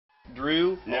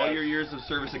Drew, Yes. all your years of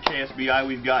service at KSBI,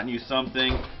 we've gotten you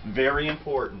something very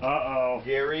important. Uh-oh.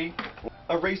 Gary,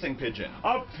 a racing pigeon.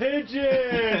 A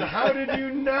pigeon! How did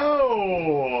you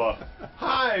know?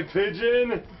 Hi,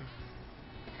 pigeon.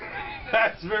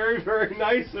 That's very, very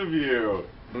nice of you.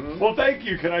 Well, thank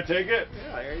you. Can I take it?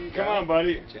 Yeah, there you go. Come on,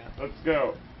 buddy. Yeah. Let's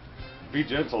go. Be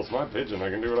gentle. It's my pigeon. I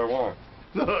can do what I want.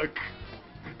 Look,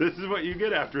 this is what you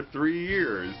get after 3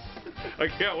 years. I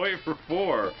can't wait for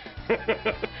 4.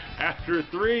 After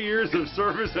 3 years of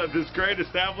service at this great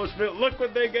establishment, look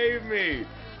what they gave me.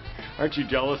 Aren't you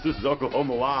jealous? This is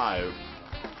Oklahoma Live.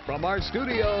 From our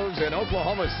studios in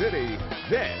Oklahoma City,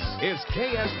 this is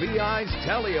KSBI's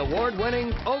Telly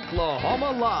Award-winning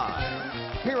Oklahoma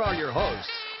Live. Here are your hosts,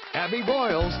 Abby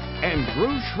Boyles and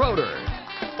Drew Schroeder.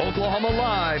 Oklahoma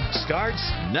Live starts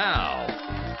now.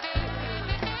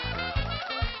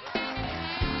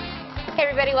 Hey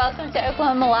everybody, welcome to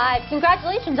Oklahoma Live.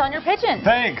 Congratulations on your pigeon.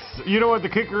 Thanks. You know what the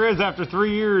kicker is? After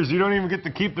 3 years, you don't even get to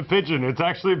keep the pigeon. It's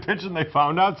actually a pigeon they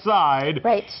found outside.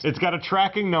 Right. It's got a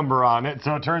tracking number on it,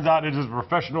 so it turns out it is a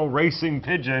professional racing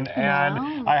pigeon,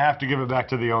 and I have to give it back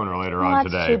to the owner later on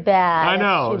today. That's too bad. I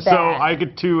know. That's too So bad. I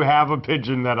get to have a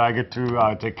pigeon that I get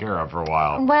to take care of for a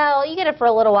while. Well, you get it for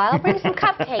a little while. Bring some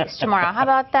cupcakes tomorrow. How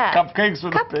about that? Cupcakes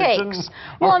for the pigeon? Cupcakes.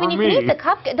 Well, Or I mean, for you me? can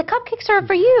eat the cupcakes are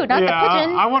for you, not the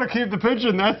pigeon. I want to keep the pigeon.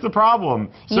 That's the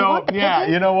problem. You So want the yeah,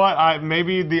 pigeon? you know what?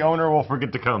 Maybe the owner will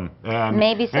forget to come, and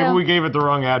Maybe so. maybe we gave it the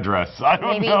wrong address. I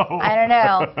don't Maybe. know. I don't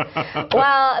know.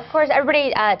 Well, of course,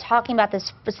 everybody talking about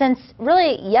this since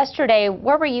really yesterday.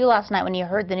 Where were you last night when you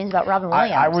heard the news about Robin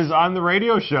Williams? I was on the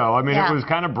radio show. I mean, Yeah. it was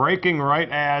kind of breaking right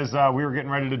as we were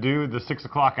getting ready to do the 6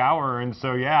 o'clock hour, and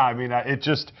so yeah, I mean,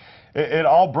 it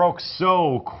all broke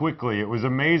so quickly. It was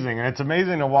amazing, and it's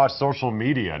amazing to watch social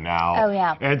media now. Oh,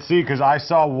 yeah. And see, because I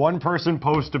saw one person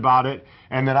post about it,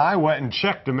 and then I went and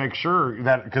checked to make sure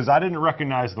that, because I didn't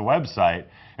recognize the website.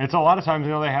 And so a lot of times,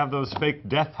 you know, they have those fake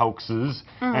death hoaxes.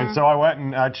 And so I went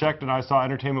and checked, and I saw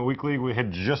Entertainment Weekly. We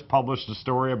had just published a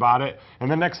story about it. And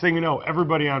the next thing you know,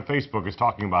 everybody on Facebook is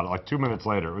talking about it like 2 minutes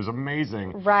later. It was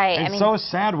amazing. Right. And I mean, so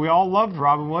sad. We all loved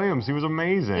Robin Williams. He was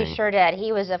amazing. He sure did.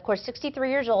 He was, of course, 63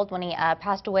 years old when he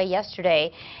passed away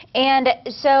yesterday. And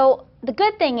so the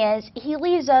good thing is he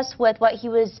leaves us with what he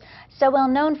was so well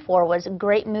known for was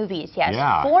great movies. He has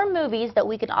 4 movies that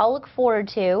we can all look forward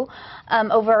to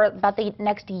over about the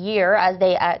next year as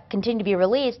they continue to be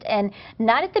released. And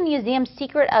Night at the Museum,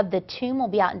 Secret of the Tomb will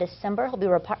be out in December. He'll be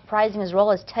reprising his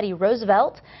role as Teddy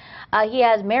Roosevelt. He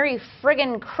has Merry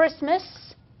Friggin' Christmas.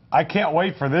 I can't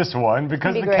wait for this one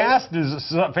because the cast is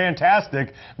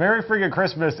fantastic. Merry Friggin'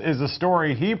 Christmas is a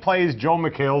story. He plays Joel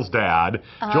McHale's dad.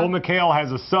 Joel McHale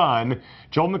has a son.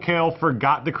 Joel McHale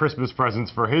forgot the Christmas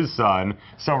presents for his son.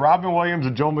 So Robin Williams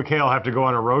and Joel McHale have to go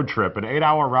on a road trip, an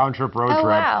 8-hour round-trip road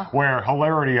trip, where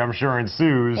hilarity, I'm sure,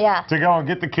 ensues to go and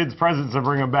get the kids' presents and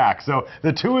bring them back. So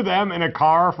the two of them in a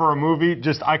car for a movie,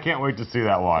 just I can't wait to see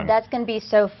that one. That's going to be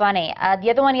so funny. The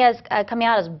other one he has coming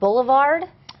out is Boulevard.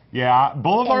 Yeah,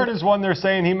 Boulevard is one they're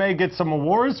saying he may get some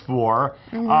awards for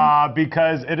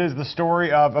because it is the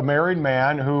story of a married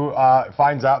man who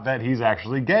finds out that he's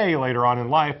actually gay later on in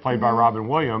life, played by Robin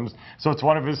Williams. So it's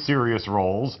one of his serious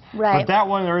roles. Right. But that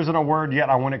one, there isn't a word yet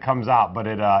on when it comes out, but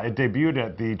it debuted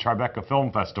at the Tribeca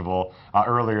Film Festival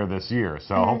earlier this year.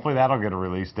 So hopefully that'll get a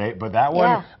release date. But that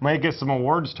one may get some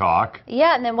awards talk.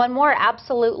 Yeah, and then one more,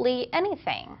 Absolutely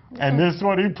Anything. And this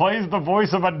one, he plays the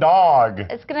voice of a dog.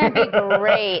 It's going to be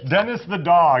great. Dennis the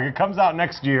Dog. It comes out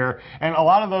next year, and a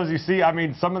lot of those you see, I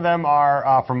mean, some of them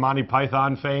are from Monty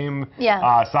Python fame.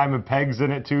 Yeah. Simon Pegg's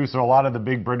in it too, so a lot of the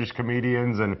big British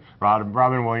comedians, and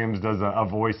Robin Williams does a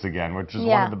voice again, which is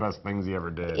one of the best things he ever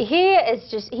did. He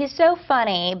is he's so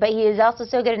funny, but he is also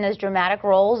so good in those dramatic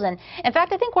roles. And in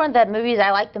fact, I think one of the movies I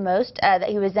liked the most that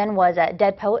he was in was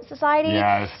Dead Poet Society.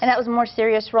 Yes. And that was a more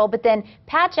serious role. But then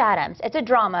Patch Adams, it's a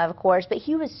drama, of course, but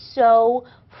he was so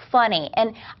funny.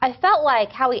 And I felt like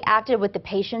how he acted with the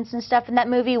patients and stuff in that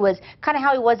movie was kind of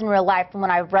how he was in real life from when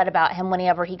I read about him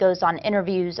whenever he goes on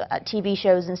interviews, TV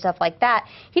shows and stuff like that.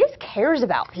 He just cares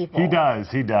about people. He does.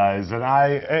 And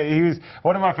he was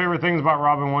one of my favorite things about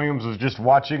Robin Williams was just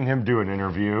watching him do an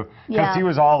interview because he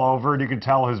was all over it. You could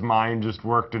tell his mind just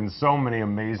worked in so many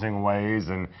amazing ways,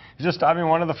 and he's just, I mean,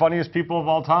 one of the funniest people of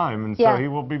all time, and so he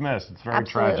will be missed. It's very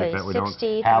tragic that we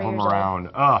don't have him around.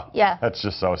 Oh, that's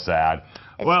just so sad.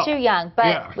 It's too young,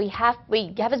 but we have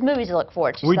his movies to look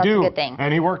forward to. We so do, that's a good thing.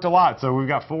 And he worked a lot, so we've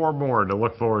got 4 more to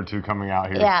look forward to coming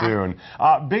out here soon.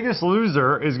 Biggest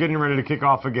Loser is getting ready to kick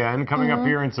off again, coming up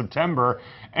here in September.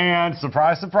 And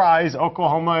surprise, surprise,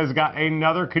 Oklahoma has got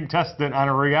another contestant on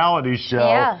a reality show.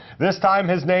 Yeah. This time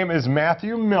his name is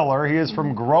Matthew Miller. He is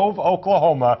from Grove,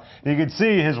 Oklahoma. You can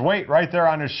see his weight right there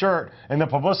on his shirt in the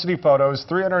publicity photos,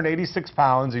 386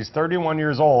 pounds. He's 31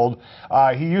 years old.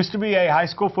 He used to be a high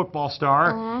school football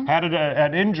star, had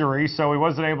an injury, so he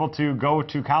wasn't able to go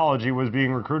to college. He was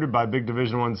being recruited by big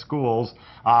Division I schools.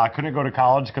 Couldn't go to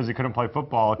college because he couldn't play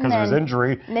football because of his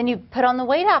injury. And then you put on the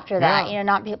weight after that, you know,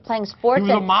 not playing sports. He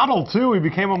was a model, too. He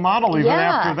became a model even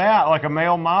after that, like a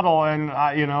male model, and,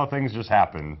 you know, things just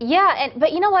happen. Yeah,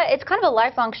 but you know what? It's kind of a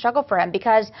lifelong struggle for him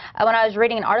because when I was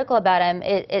reading an article about him,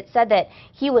 it said that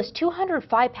he was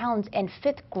 205 pounds in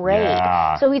 5th grade.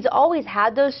 Yeah. So he's always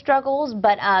had those struggles,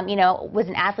 but, you know, was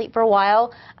an athlete for a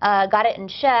while, got it in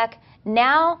check.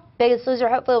 Now, Biggest Loser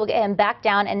hopefully will get him back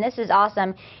down, and this is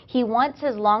awesome. He wants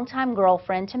his longtime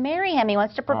girlfriend to marry him. He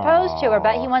wants to propose to her,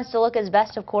 but he wants to look his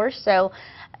best, of course, so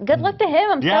good luck to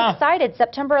him. I'm so excited.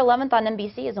 September 11th on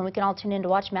NBC is when we can all tune in to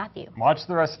watch Matthew. Watch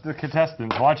the rest of the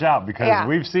contestants. Watch out, because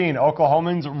we've seen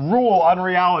Oklahomans rule on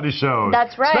reality shows.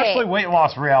 That's right. Especially weight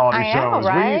loss reality shows.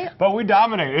 Right? But we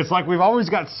dominate. It's like we've always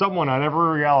got someone on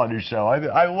every reality show.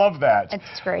 I love that.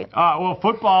 It's great. Well,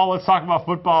 football, let's talk about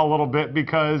football a little bit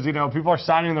because, you know, people are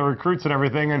signing the recruits and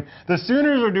everything, and the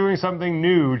Sooners are doing something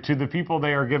new to the people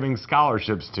they are giving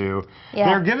scholarships to.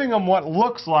 They're giving them what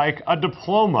looks like a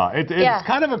diploma. It's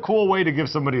kind of a cool way to give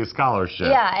somebody a scholarship.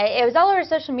 Yeah, it was all over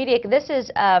social media. This is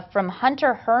from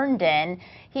Hunter Herndon.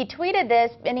 He tweeted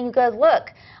this, and he goes,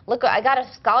 look, I got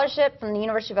a scholarship from the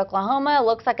University of Oklahoma. It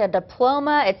looks like a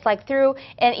diploma. It's like through,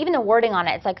 and even the wording on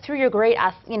it, it's like through your great,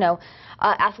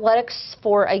 athletics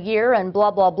for a year and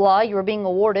blah, blah, blah. You were being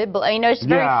awarded. But, you know, it's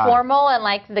very formal and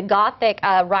like the Gothic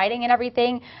writing and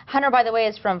everything. Hunter, by the way,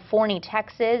 is from Forney,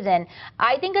 Texas. And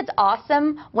I think it's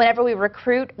awesome whenever we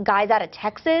recruit guys out of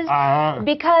Texas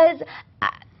because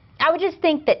I would just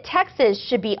think that Texas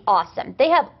should be awesome. They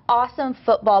have awesome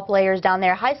football players down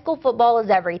there. High school football is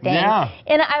everything. Yeah.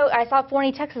 And I saw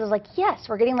Forney, Texas. I was like, yes,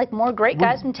 we're getting like more great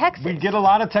guys from Texas. We get a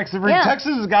lot of Texas.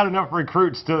 Texas has got enough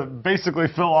recruits to basically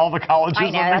fill all the colleges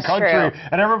in the country.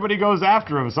 And everybody goes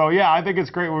after them. So, yeah, I think it's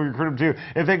great when we recruit them, too.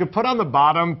 If they could put on the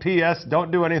bottom, P.S.,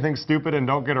 don't do anything stupid and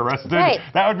don't get arrested,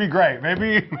 that would be great.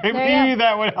 Maybe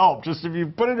that would help, just if you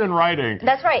put it in writing.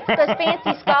 That's right. Those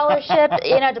fancy scholarship,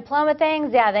 diploma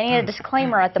things, they need a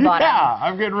disclaimer at the bottom. Yeah,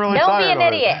 I'm getting really tired of it. Don't be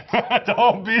an idiot.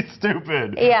 Don't be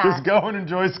stupid. Yeah. Just go and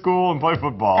enjoy school and play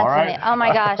football, all right? Oh,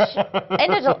 my gosh.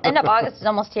 End of August is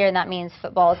almost here, and that means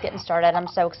football is getting started. I'm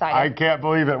so excited. I can't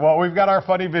believe it. Well, we've got our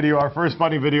funny video, our first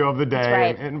funny video of the day. That's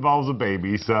right. It involves a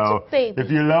baby, so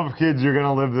if you love kids, you're going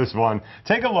to live this one.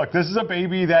 Take a look. This is a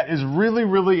baby that is really,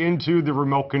 really into the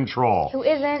remote control. Who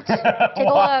isn't? Take a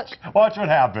look. Watch what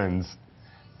happens.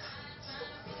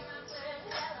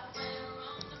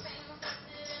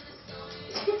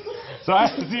 So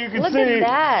as you can see,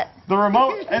 the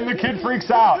remote, and the kid freaks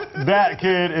out. That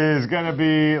kid is going to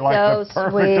be like the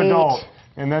perfect adult.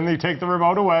 And then they take the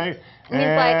remote away. And he's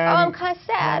like, oh, I'm kind of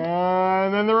sad.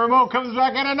 And then the remote comes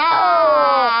back in and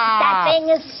that thing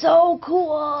is so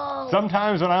cool.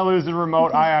 Sometimes when I lose the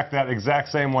remote, I act that exact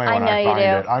same way when I find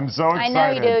it. I'm so excited.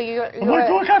 I know you do. I'm like,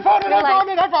 look, I found it,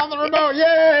 I found the remote,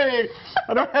 yay!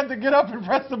 I don't have to get up and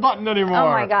press the button anymore.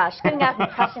 Oh my gosh, getting up and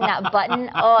pressing that button,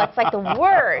 oh, it's like the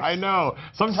worst. I know.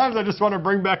 Sometimes I just want to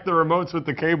bring back the remotes with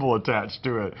the cable attached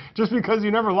to it, just because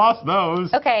you never lost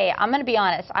those. Okay, I'm going to be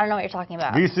honest. I don't know what you're talking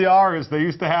about. VCRs, they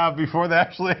used to have before they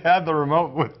actually had the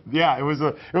remote with, it was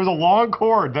a long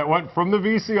cord that went from the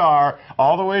VCR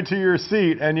all the way to your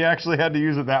seat, and you actually had to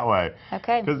use it that way.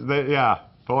 Okay. Because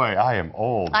boy, I am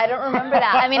old. I don't remember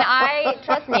that. I mean,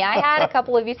 trust me, I had a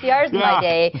couple of VCRs in my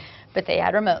day, but they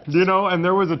had remotes. You know, and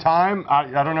there was a time,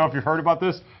 I don't know if you've heard about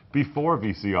this, before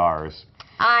VCRs.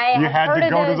 You had to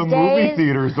go to the movie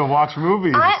theaters to watch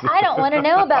movies. I don't want to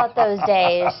know about those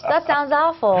days. That sounds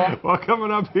awful. Well, coming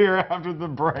up here after the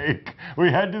break, we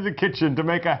head to the kitchen to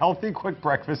make a healthy, quick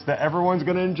breakfast that everyone's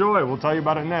going to enjoy. We'll tell you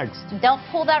about it next. Don't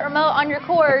pull that remote on your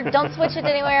cord. Don't switch it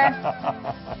anywhere.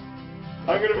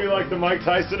 I'm going to be like the Mike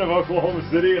Tyson of Oklahoma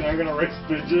City, and I'm going to race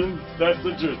pigeons. That's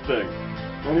interesting.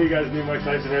 None of you guys knew Mike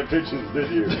Tyson had pigeons, did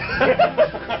you?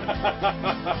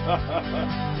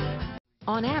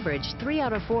 On average, 3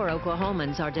 out of 4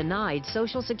 Oklahomans are denied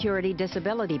Social Security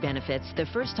disability benefits the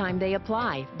first time they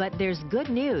apply. But there's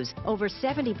good news. Over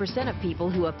 70% of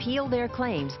people who appeal their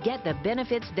claims get the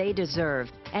benefits they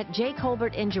deserve. At J.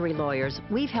 Colbert Injury Lawyers,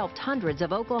 we've helped hundreds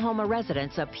of Oklahoma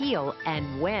residents appeal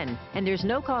and win. And there's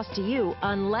no cost to you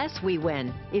unless we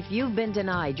win. If you've been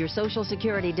denied your Social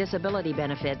Security disability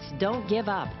benefits, don't give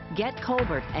up. Get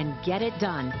Colbert and get it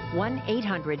done.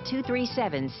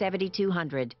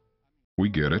 1-800-237-7200. We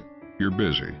get it. You're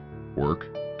busy. Work,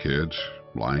 kids,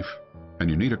 life, and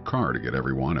you need a car to get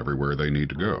everyone everywhere they need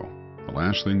to go. The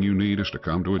last thing you need is to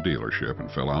come to a dealership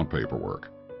and fill out paperwork.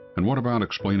 And what about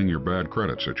explaining your bad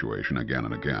credit situation again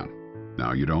and again?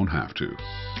 Now you don't have to.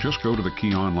 Just go to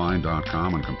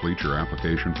thekeyonline.com and complete your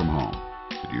application from home.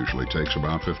 It usually takes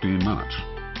about 15 minutes.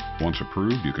 Once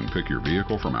approved, you can pick your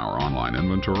vehicle from our online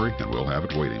inventory and we'll have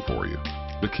it waiting for you.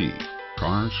 The Key.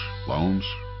 Cars, loans,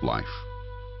 life.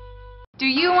 Do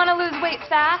you want to lose weight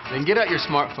fast? Then get out your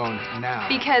smartphone now.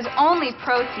 Because Only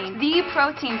Protein, the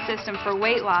protein system for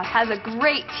weight loss, has a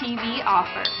great TV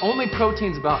offer. Only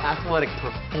Protein's about athletic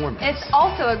performance. It's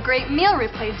also a great meal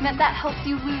replacement that helps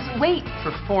you lose weight.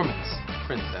 Performance,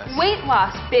 princess. Weight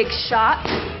loss, big shot.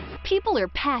 People are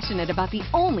passionate about the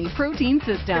Only Protein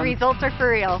system. The results are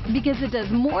for real. Because it does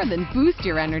more than boost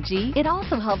your energy, it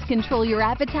also helps control your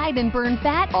appetite and burn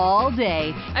fat all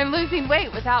day. I'm losing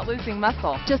weight without losing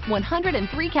muscle. Just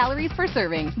 103 calories per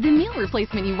serving. The meal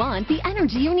replacement you want, the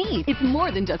energy you need. It's more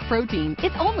than just protein.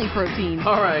 It's Only Protein.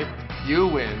 All right, you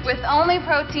win. With Only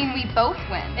Protein, we both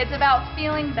win. It's about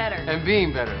feeling better. And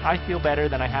being better. I feel better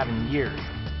than I have in years.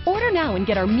 Order now and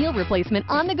get our meal replacement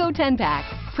on-the-go 10-pack,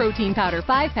 protein powder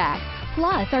 5-pack,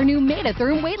 plus our new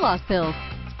Made-at-Therm weight loss pills.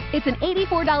 It's an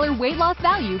 $84 weight loss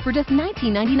value for just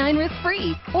 $19.99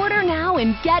 risk-free. Order now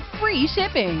and get free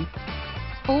shipping.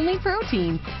 Only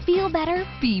Protein. Feel better,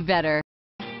 be better.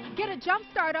 Get a jump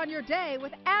start on your day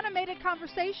with animated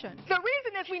conversation. The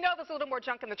reason is we know there's a little more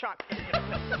junk in the trunk.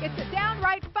 It's a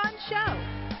downright fun show.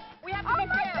 We have to be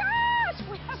fair. Oh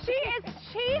my gosh! She is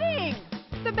cheating!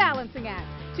 The Balancing Act.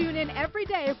 Tune in every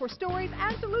day for stories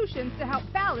and solutions to help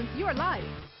balance your life.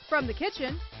 From the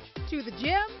kitchen, to the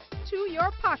gym, to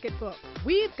your pocketbook.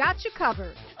 We've got you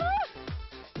covered.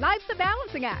 Life's the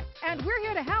Balancing Act, and we're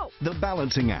here to help. The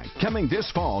Balancing Act, coming this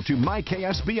fall to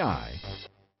MyKSBI.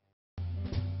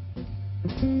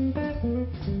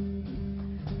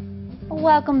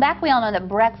 Welcome back. We all know that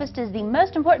breakfast is the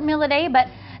most important meal of the day, but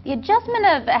the adjustment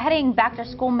of heading back to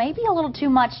school may be a little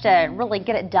too much to really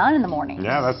get it done in the morning.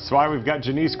 Yeah, that's why we've got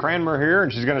Janice Cranmer here,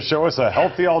 and she's going to show us a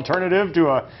healthy alternative to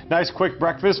a nice quick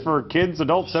breakfast for kids,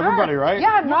 adults, everybody, right?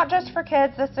 Yeah, not just for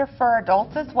kids. This is for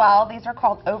adults as well. These are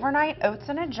called overnight oats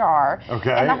in a jar.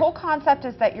 Okay. And the whole concept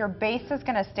is that your base is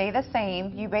going to stay the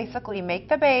same. You basically make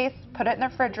the base, put it in the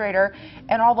refrigerator,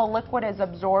 and all the liquid is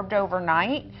absorbed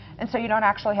overnight, and so you don't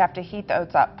actually have to heat the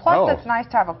oats up. Plus, it's nice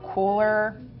to have a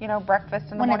cooler, breakfast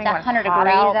in the morning when it's 100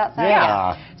 degrees outside.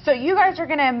 Yeah. So you guys are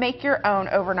going to make your own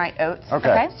overnight oats.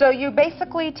 Okay. So you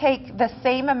basically take the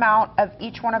same amount of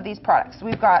each one of these products.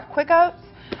 We've got Quick Oats,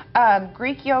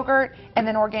 Greek yogurt, and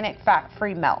then organic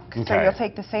fat-free milk. Okay. So you'll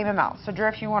take the same amount. So Drew,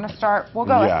 if you want to start, we'll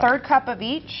go a third cup of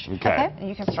each. Okay. And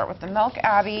you can start with the milk,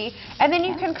 Abby. And then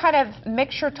you can kind of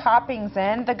mix your toppings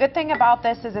in. The good thing about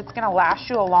this is it's going to last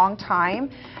you a long time.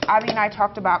 Abby and I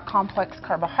talked about complex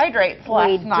carbohydrates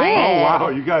last night. Oh, wow.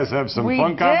 You guys have some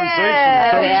fun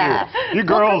conversations, don't you? You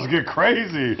girls get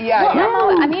crazy. Yeah.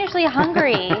 I'm usually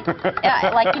hungry.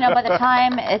 By the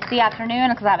time it's the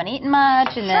afternoon because I haven't eaten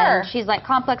much, and then she's like,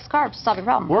 complex carbs, solve your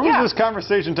problem. Where was this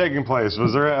conversation taking place?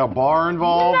 Was there a bar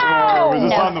involved? No. Or was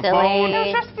this on the phone?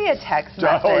 No, just via text message.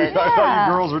 I thought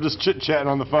you girls were just chit-chatting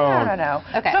on the phone. No.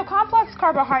 Okay. So complex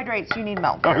carbohydrates, you need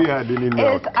milk. Oh, yeah, I do need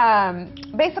milk. Is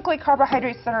basically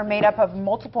carbohydrates that are made up of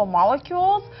multiple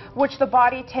molecules, which the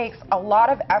body takes a lot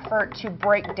of effort to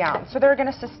break down. So they're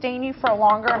going to sustain you for a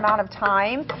longer amount of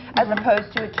time as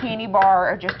opposed to a candy bar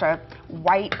or just a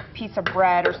white piece of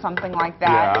bread or something like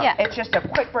that. Yeah. It's just a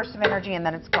quick burst of energy and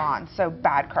then it's gone. So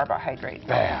bad carbohydrates.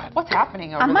 Bad. What's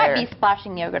happening over there? I might there? be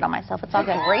splashing yogurt on myself. It's all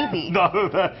good. Gravy.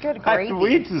 Good gravy.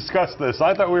 We discussed this.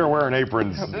 I thought we were wearing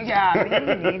aprons. Yeah,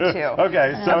 you need to.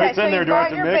 Okay, so it's in there. Do I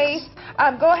have to mix? Base.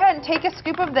 Go ahead and take a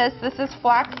scoop of this. This is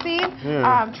flaxseed.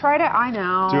 Try to, I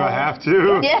know. Do I have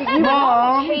to? Yeah. You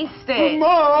won't taste it.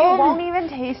 Mom. You won't even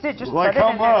taste it. Just like put it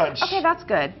how in much? There. Okay, that's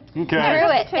good.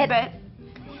 Okay.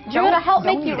 Drew, it'll help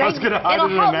make you regular. It'll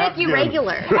help make you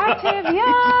regular. Active,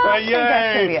 yeah.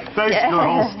 Yay! Thanks,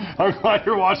 girls. I'm glad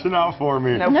you're watching out for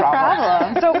me. No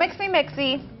problem. So mixy.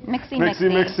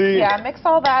 Mixy. Yeah, mix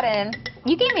all that in.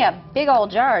 You gave me a big old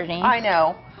jar, Jean. I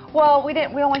know. Well,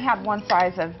 we only had one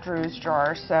size of Drew's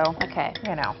jar, so okay.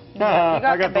 You know.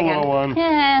 I got the little one.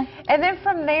 Yeah. And then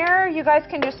from there, you guys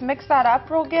can just mix that up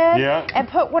real good. Yeah. And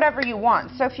put whatever you want.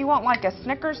 So if you want like a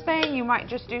Snickers thing, you might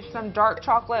just do some dark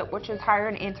chocolate, which is higher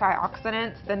in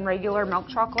antioxidants than regular milk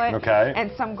chocolate. Okay.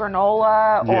 And some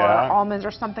granola or almonds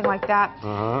or something like that.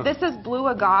 This is blue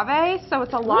agave, so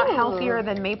it's a lot healthier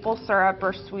than maple syrup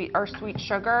or sweet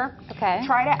sugar. Okay.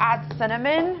 Try to add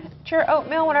cinnamon to your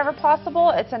oatmeal whenever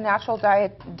possible. It's a natural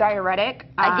diuretic.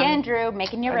 Again, Drew,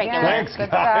 making you regular. Thanks,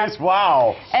 guys.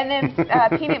 Wow. And then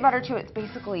peanut butter too. It's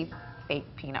basically fake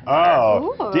peanut butter.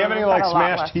 Oh. Do you have any like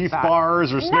smashed Heath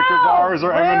bars or Snicker bars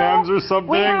or M&Ms or something?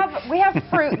 We have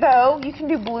fruit though. You can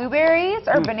do blueberries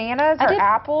or bananas or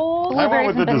apples. I went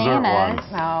with the dessert one.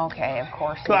 Oh, okay, of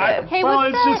course you did. Hey, well,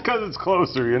 what's it's just because it's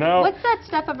closer, you know? What's that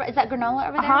stuff over? Is that granola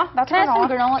over there? That's Can I have some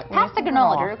granola. granola? Pass the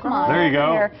granola, Drew. Come on. There you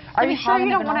go. Are you sure you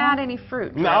don't want to add any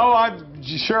fruit? No,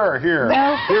 sure, here.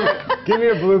 No. Give me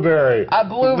a blueberry. A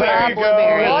blueberry. There you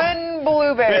go. One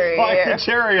blueberry. It's like the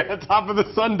cherry at the top of the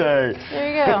sundae. There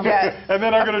you go. Yes. And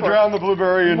then I'm going to drown the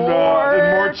blueberry in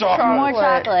more chocolate. More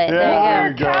chocolate. Yeah,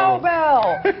 there you go.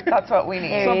 Cowbell. That's what we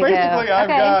need. So basically, I've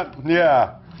got,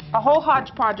 a whole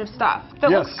hodgepodge of stuff.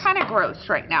 That looks kind of gross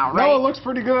right now, right? No, it looks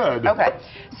pretty good. Okay.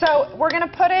 So we're going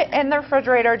to put it in the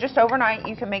refrigerator just overnight.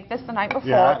 You can make this the night before.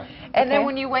 Yeah. And then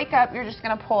when you wake up, you're just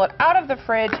going to pull it out of the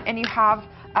fridge and you have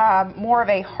more of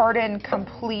a hardened,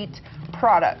 complete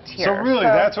product here. So really,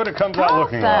 that's what it comes out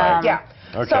looking like? Yeah.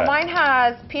 Okay. So mine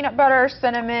has peanut butter,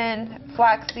 cinnamon,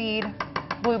 flaxseed,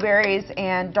 blueberries,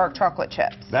 and dark chocolate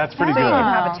chips. That's pretty so good. You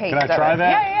can have a taste Can I try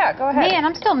that? Yeah, go ahead. Man,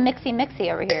 I'm still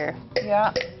mixy over here.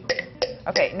 Yeah.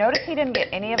 Okay, notice he didn't get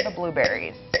any of the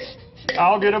blueberries.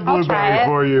 I'll get a blueberry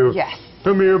for you. Yes.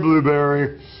 Come here,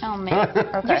 blueberry. Oh, man.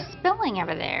 You're spilling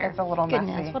over there. It's a little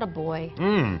Goodness, messy. what a boy.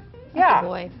 Yeah.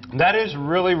 Boy. That is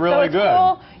really, really it's good.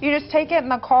 Cool. You just take it in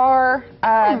the car.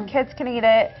 Kids can eat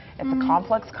it. It's a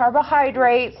complex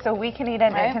carbohydrate, so we can eat it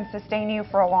and it can sustain you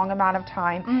for a long amount of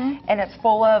time. And it's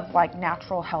full of like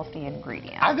natural, healthy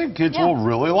ingredients. I think kids will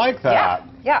really like that.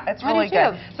 Yeah, it's really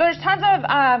good. So there's tons of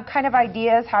kind of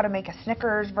ideas how to make a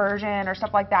Snickers version or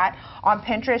stuff like that. On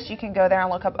Pinterest, you can go there and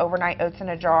look up overnight oats in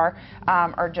a jar,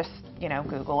 or just,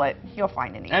 Google it. You'll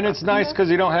find any. And it's nice because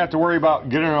you don't have to worry about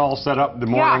getting it all set up the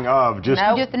morning of. Just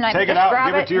the night take it out,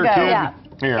 give it to your kid.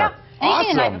 Here. Yeah.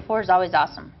 Anything the night before is always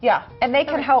awesome. Yeah, and they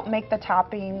can help make the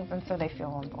toppings, and so they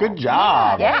feel involved. Good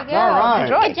job. Yeah, all right.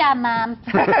 Enjoy. Good job, Mom.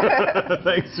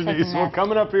 Thanks, Denise. Well,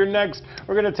 coming up here next,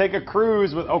 we're going to take a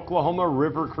cruise with Oklahoma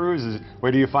River Cruises.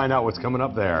 Wait till you find out what's coming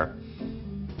up there.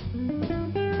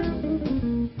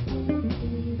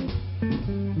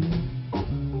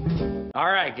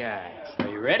 All right, guys. Are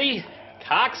you ready?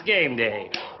 Cox Game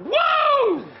Day.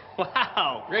 Whoa!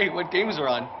 Wow. Great. What games are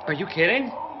on? Are you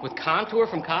kidding? With Contour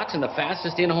from Cox and the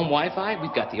fastest in-home Wi-Fi,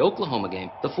 we've got the Oklahoma game,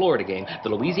 the Florida game, the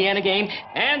Louisiana game,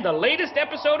 and the latest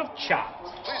episode of Chopped.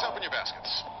 Please open your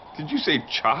baskets. Did you say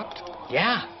Chopped?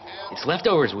 Yeah, it's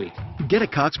leftovers week. Get a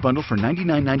Cox bundle for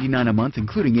 $99.99 a month,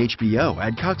 including HBO.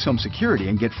 Add Cox Home Security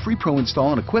and get free Pro install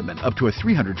and equipment up to a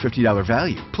 $350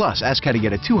 value. Plus, ask how to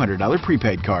get a $200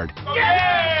 prepaid card. Yeah!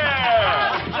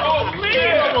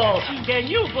 Unbelievable! Can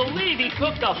you believe he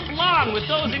cooked a flan with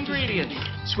those ingredients?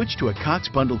 Switch to a Cox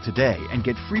bundle today and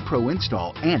get free Pro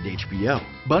install and HBO.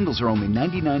 Bundles are only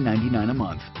 $99.99 a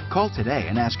month. Call today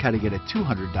and ask how to get a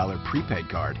 $200 prepaid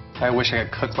card. I wish I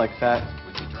could cook like that.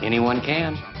 Anyone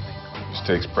can. This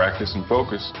takes practice and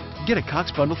focus. Get a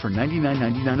Cox bundle for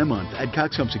 $99.99 a month. Add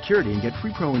Cox Home Security and get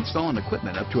free Pro install and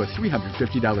equipment up to a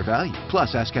 $350 value.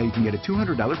 Plus, ask how you can get a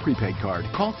 $200 prepaid card.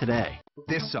 Call today.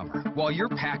 This summer, while you're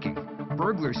packing,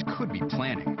 burglars could be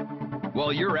planning.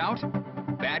 While you're out,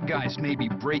 bad guys may be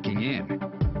breaking in.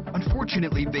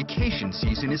 Unfortunately, vacation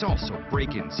season is also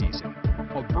break-in season.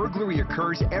 A burglary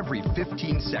occurs every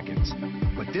 15 seconds.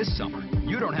 But this summer,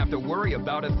 you don't have to worry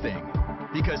about a thing.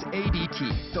 Because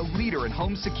ADT, the leader in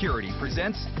home security,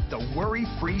 presents the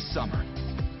Worry-Free Summer.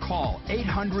 Call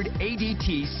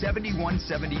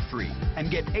 800-ADT-7173 and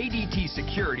get ADT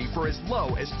security for as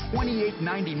low as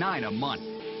 $28.99 a month.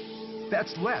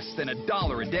 That's less than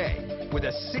 $1 a day with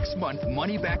a 6-month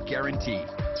money-back guarantee.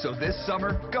 So this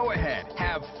summer, go ahead,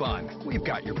 have fun. We've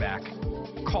got your back.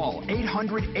 Call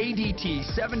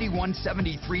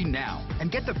 800-ADT-7173 now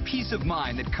and get the peace of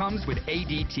mind that comes with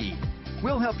ADT.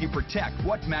 We'll help you protect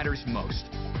what matters most.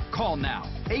 Call now,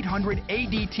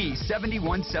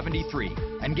 800-ADT-7173,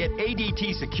 and get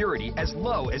ADT security as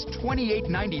low as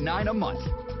 $28.99 a month.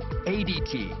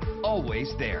 ADT,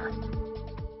 always there.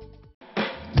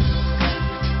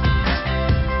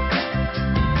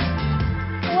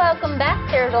 Welcome back.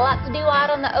 There's a lot to do out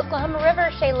on the Oklahoma River.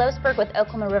 Shay Losberg with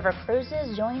Oklahoma River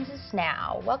Cruises joins us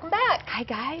now. Welcome back. Hi,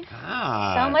 guys.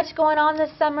 So much going on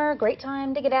this summer. Great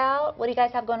time to get out. What do you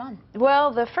guys have going on?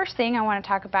 Well, the first thing I want to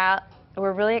talk about,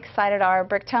 we're really excited. Our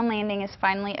Bricktown Landing is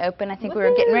finally open. I think we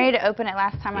were getting ready to open it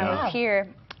last time I was here.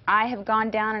 I have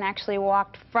gone down and actually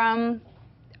walked from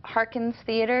Harkins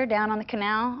Theater down on the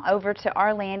canal over to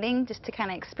our landing just to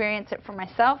kind of experience it for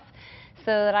myself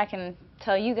so that I can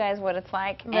tell you guys what it's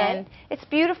like. Right. And it's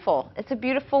beautiful. It's a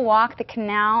beautiful walk. The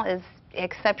canal is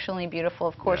exceptionally beautiful.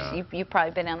 Of course, you've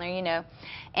probably been down there, you know.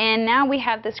 And now we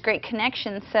have this great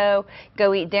connection. So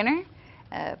go eat dinner,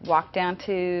 walk down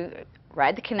to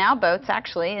ride the canal boats,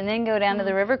 actually, and then go down to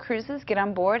the river cruises, get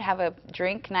on board, have a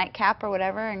drink, nightcap or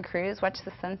whatever, and cruise, watch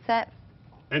the sunset.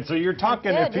 And so you're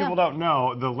talking, if people don't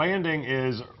know, the landing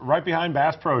is right behind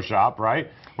Bass Pro Shop, right?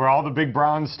 Where all the big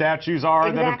bronze statues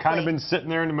are that have kind of been sitting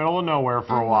there in the middle of nowhere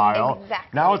for a while.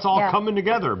 Now it's all coming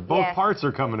together. Both parts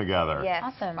are coming together.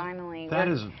 Yes, finally. That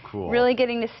is cool. Really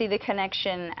getting to see the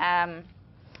connection.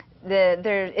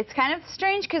 It's kind of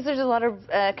strange because there's a lot of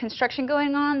construction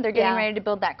going on. They're getting ready to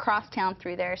build that crosstown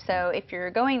through there. So if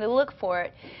you're going to look for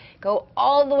it, go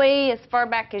all the way as far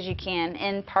back as you can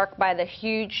and park by the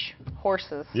huge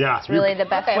horses. Yeah. It's really the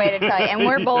best way to tell you. And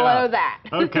we're below that.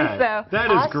 Okay. So,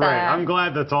 that is great. I'm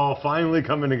glad that's all finally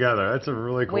coming together. That's a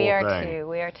really cool thing. We are too.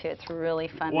 We are too. It's really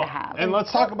fun to have. And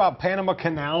let's talk about Panama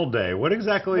Canal Day. What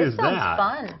exactly is that? Sounds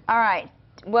fun. All right.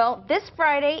 Well, this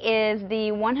Friday is the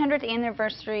 100th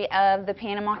anniversary of the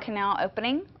Panama Canal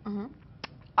opening.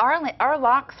 Our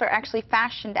locks are actually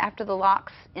fashioned after the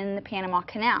locks in the Panama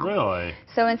Canal. Really?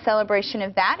 So in celebration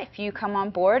of that, if you come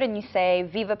on board and you say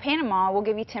Viva Panama, we'll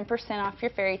give you 10% off your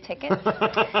ferry tickets. Viva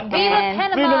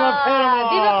Panama! Viva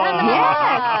Panama!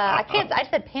 Yeah. I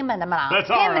said Panama. That's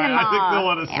all right. I think they'll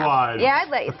let it slide. Yeah, I'd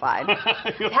let you slide.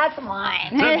 Have some wine.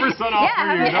 10% off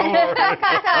for you. Don't worry.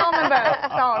 On the boat.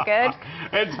 It's all good.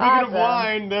 And speaking of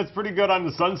wine, that's pretty good on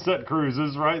the Sunset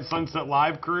Cruises, right? Sunset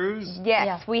Live Cruise?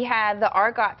 Yes, we have the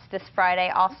Argots this Friday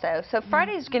also. So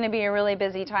Friday's going to be a really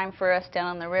busy time for us down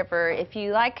on the river. If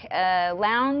you like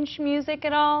lounge music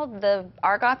at all, the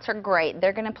Argots are great.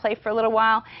 They're going to play for a little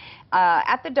while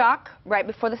at the dock right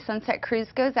before the Sunset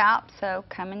Cruise goes out. So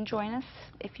come and join us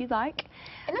if you'd like.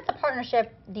 And that's a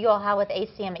partnership you all have with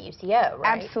ACM at UCO,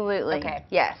 right? Absolutely. Okay.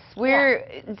 Yes.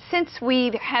 Since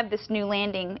we have this new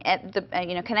landing at the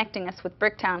connecting us with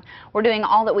Bricktown, we're doing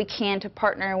all that we can to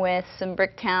partner with some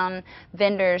Bricktown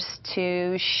vendors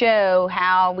to show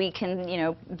how we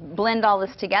can, blend all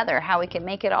this together, how we can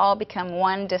make it all become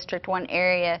one district, one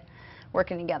area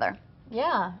working together.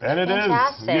 Yeah. And it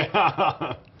fantastic. is.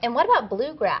 Yeah. And what about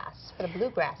bluegrass, for the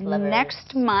bluegrass lovers?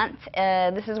 Next month,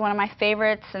 this is one of my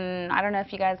favorites, and I don't know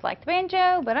if you guys like the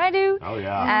banjo, but I do. Oh,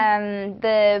 yeah.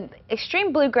 The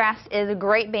Extreme Bluegrass is a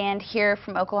great band here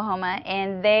from Oklahoma,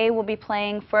 and they will be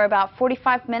playing for about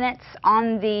 45 minutes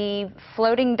on the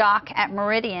floating dock at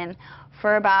Meridian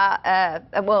for about,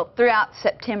 throughout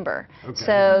September. Okay.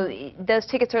 So those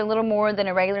tickets are a little more than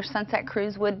a regular Sunset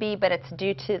Cruise would be, but it's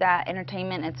due to that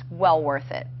entertainment. It's well worth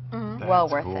it. Well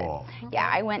worth it. Yeah,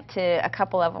 I went to a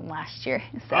couple of them last year.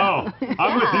 So. Oh,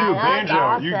 I'm with you, banjo.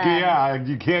 Awesome.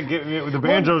 You can't get the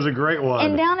banjo's a great one.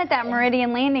 And down at that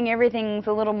Meridian Landing, everything's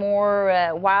a little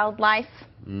more wildlife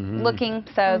looking.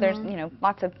 So there's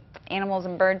lots of animals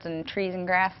and birds and trees and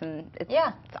grass, and it's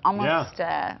almost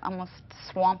almost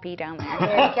swampy down there.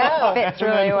 There you go. Fits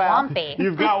really well. Swampy.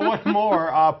 You've got one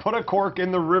more. Put a Cork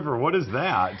in the River. What is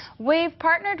that? We've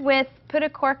partnered with Put a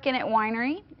Cork in It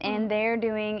Winery, and they're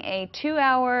doing a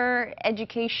 2-hour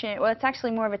education. Well, it's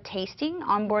actually more of a tasting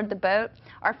on board the boat.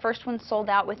 Our first one sold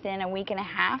out within a week and a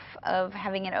half of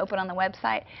having it open on the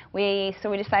website. So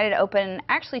we decided to open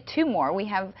actually 2 more. We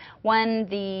have one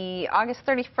the August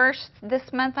 31st this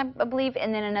month, I believe,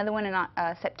 and then another one in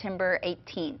September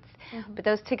 18th. But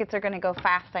those tickets are going to go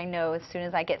fast, I know, as soon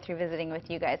as I get through visiting with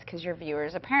you guys, because your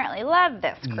viewers apparently love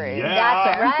this cruise. Yeah,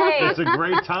 that's right. It's a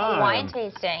great time. Wine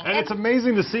tasting. And it's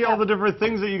amazing to see all the different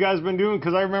things that you guys have been doing,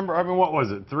 because I remember, what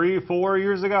was it, 3, 4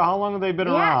 years ago? How long have they been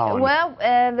around? Well,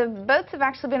 the boats have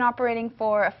actually been operating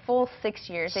for a full 6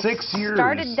 years. 6 years.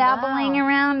 Started dabbling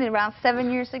around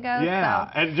 7 years ago.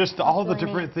 Yeah, so. And just all the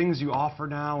different things you offer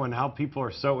now and how people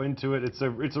are so into it. It's a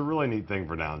really neat thing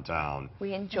for downtown.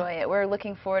 We enjoy it. We're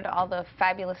looking forward to all the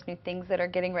fabulous new things that are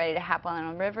getting ready to happen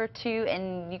on the river, too.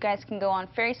 And you guys can go on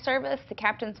ferry service. The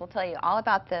captains will tell you all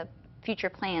about the future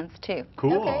plans, too.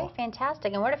 Cool. Okay,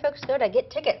 fantastic. And where do folks go to get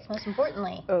tickets, most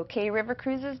importantly?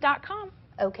 OKRiverCruises.com.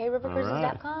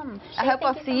 OKRiverCruises.com. I hope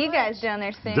I'll see you guys down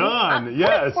there soon. Done,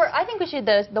 yes. I think we should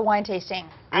do the wine tasting.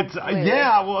 It's Absolutely.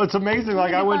 yeah, well, it's amazing.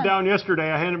 Like I went down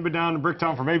yesterday. I hadn't been down to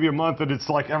Bricktown for maybe a month, and it's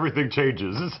like everything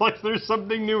changes. It's like there's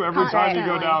something new every time you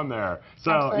go down there.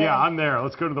 So Absolutely. yeah, I'm there.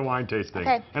 Let's go to the wine tasting.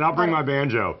 Okay. And I'll bring my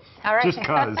banjo. All right. Just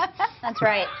cause. That's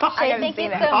right. Shay, thank you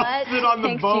so much. I'll sit on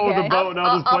the bow of the boat and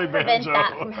I'll just play prevent banjo.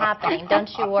 that from happening. Don't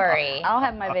you worry. I'll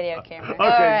have my video camera.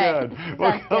 Okay, good.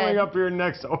 Well, Sounds coming good. up here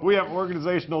next, we have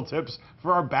organizational tips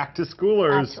for our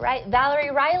back-to-schoolers. That's right.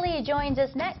 Valerie Riley joins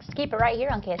us next. Keep it right here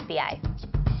on KSBI.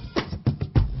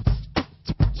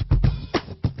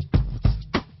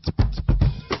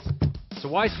 So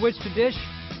why switch to Dish?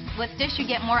 With Dish, you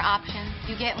get more options,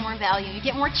 you get more value, you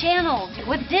get more channels.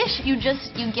 With Dish, you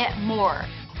get more.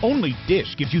 Only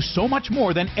Dish gives you so much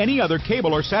more than any other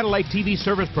cable or satellite TV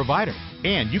service provider.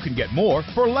 And you can get more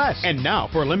for less. And now,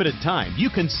 for a limited time,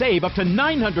 you can save up to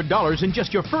 $900 in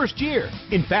just your first year.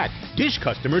 In fact, Dish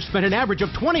customers spend an average of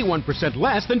 21%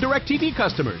 less than DirecTV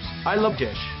customers. I love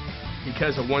Dish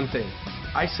because of one thing.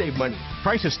 I save money.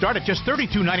 Prices start at just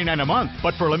 $32.99 a month,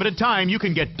 but for a limited time, you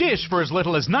can get Dish for as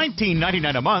little as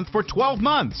 $19.99 a month for 12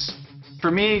 months.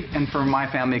 For me and for my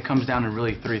family, it comes down to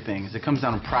really three things. It comes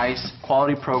down to price,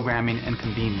 quality programming, and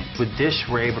convenience. With Dish,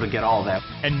 we're able to get all that.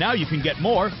 And now you can get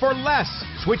more for less.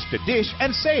 Switch to Dish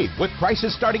and save with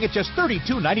prices starting at just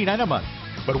 $32.99 a month.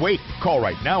 But wait, call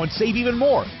right now and save even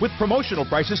more with promotional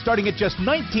prices starting at just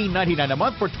 $19.99 a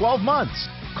month for 12 months.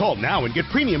 Call now and get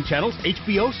premium channels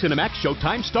HBO, Cinemax,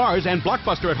 Showtime, Stars, and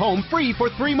Blockbuster at home free for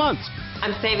 3 months.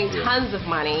 I'm saving tons of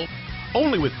money.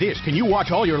 Only with Dish can you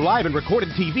watch all your live and recorded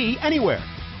TV anywhere.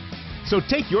 So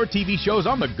take your TV shows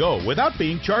on the go without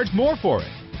being charged more for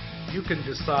it. You can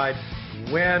decide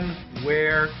when,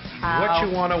 where, what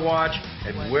you want to watch,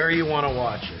 and where you want to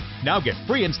watch it. Now get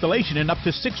free installation in up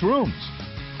to 6 rooms.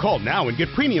 Call now and get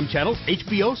premium channels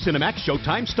HBO, Cinemax,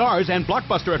 Showtime, Stars, and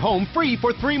Blockbuster at home free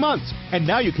for 3 months. And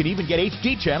now you can even get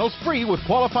HD channels free with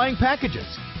qualifying packages.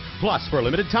 Plus, for a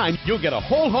limited time, you'll get a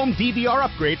whole home DVR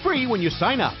upgrade free when you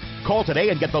sign up. Call today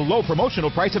and get the low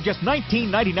promotional price of just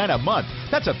 $19.99 a month.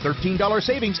 That's a $13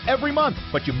 savings every month,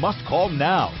 but you must call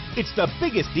now. It's the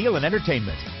biggest deal in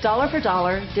entertainment. Dollar for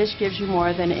dollar, Dish gives you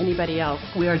more than anybody else.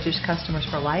 We are Dish customers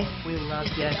for life. We love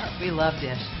Dish. We love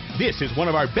Dish. This is one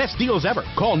of our best deals ever.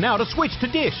 Call now to switch to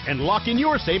Dish and lock in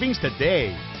your savings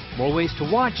today. More ways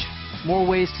to watch, more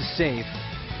ways to save.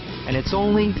 And it's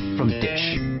only from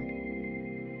Dish.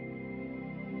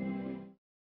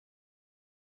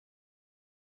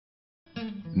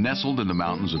 Nestled in the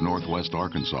mountains of northwest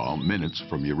Arkansas, minutes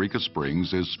from Eureka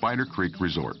Springs, is Spider Creek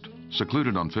Resort.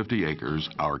 Secluded on 50 acres,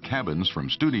 our cabins from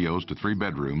studios to 3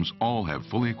 bedrooms all have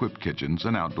fully equipped kitchens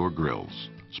and outdoor grills.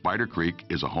 Spider Creek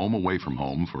is a home away from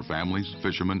home for families,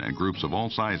 fishermen, and groups of all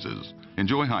sizes.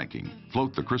 Enjoy hiking,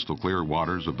 float the crystal clear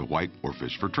waters of the White, or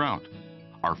fish for trout.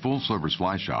 Our full-service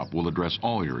fly shop will address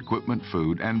all your equipment,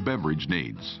 food, and beverage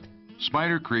needs.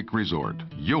 Spider Creek Resort,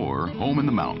 your home in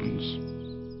the mountains.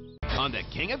 On the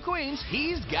King of Queens,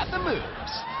 he's got the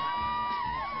moves.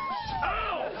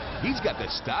 He's got the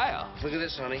style. Look at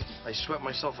this, honey. I swept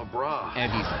myself a bra.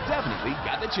 And he's definitely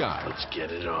got the charm. Let's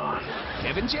get it on.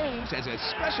 Kevin James has a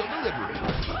special delivery.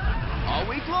 All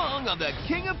week long on the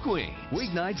King of Queens.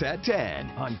 Weeknights at 10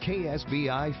 on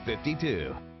KSBI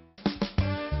 52.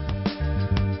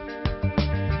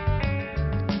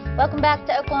 Welcome back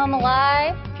to Oklahoma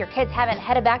Live. If your kids haven't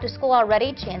headed back to school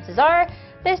already, chances are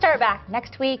they start back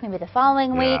next week, maybe the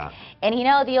following week. And you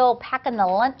know, the old packing the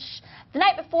lunch the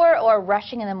night before or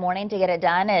rushing in the morning to get it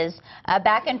done is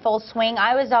back in full swing.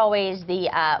 I was always the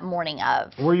morning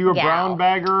of. Were you a brown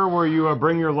bagger? Were you a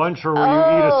bring your lunch, or were you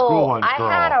eat a school lunch girl?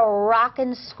 I had a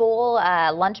rockin' school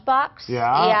lunchbox.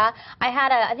 Yeah? Yeah.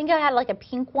 I think I had like a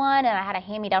pink one, and I had a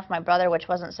hand-me-down for my brother, which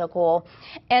wasn't so cool.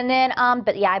 And then,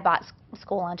 but yeah, I bought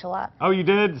school lunch a lot. Oh, you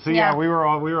did? So yeah, we were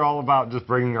all about just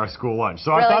bringing our school lunch.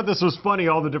 So I thought this was funny,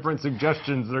 all the different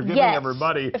suggestions they're giving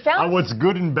everybody on what's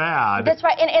good and bad. That's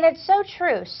right, and it's so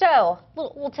true. So,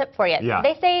 little tip for you. Yeah.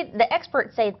 They say, the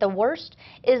experts say the worst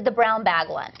is the brown bag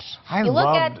lunch. I you look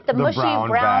loved at the mushy brown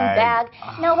bag.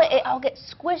 Oh. No, but it all gets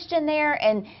squished in there,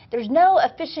 and there's no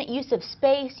efficient use of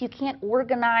space. You can't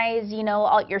organize, you know,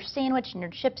 all your sandwich and your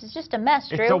chips. It's just a mess,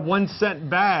 Drew. It's a 1-cent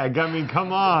bag. I mean,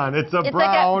 come on. It's a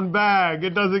brown bag.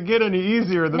 It doesn't get any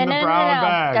easier than the brown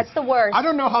bag. That's the worst. I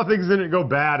don't know how things didn't go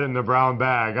bad in the brown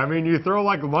bag. I mean, you throw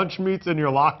like lunch meats in your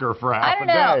locker for half a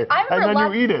day, and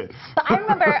then you eat it. But I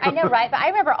remember, I know, right? But I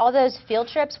remember all those field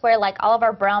trips where like all of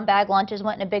our brown bag lunches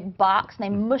went in a big box and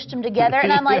they mushed them together,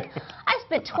 and I'm like, I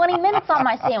spent 20 minutes on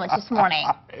my sandwich this morning.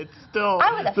 It's still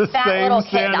I was a the fat same little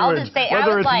kid. sandwich. I'll just say,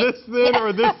 Whether I was it's like, this thin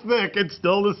or this thick, it's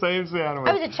still the same sandwich.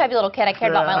 I was a chubby little kid. I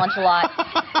cared about my lunch a lot.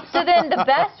 So then the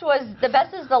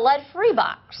best is the lead lead-free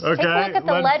box. Okay, take a look at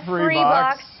the lead-free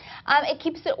box. It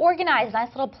keeps it organized. Nice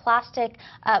little plastic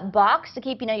box to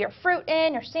keep, your fruit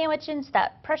in, your sandwich in, so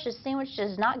that precious sandwich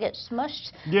does not get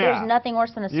smushed. Yeah. There's nothing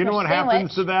worse than a smushed sandwich. You know what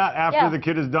happens to that after the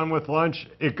kid is done with lunch?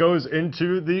 It goes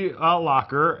into the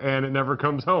locker and it never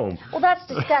comes home. Well, that's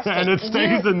disgusting. And it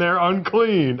stays in there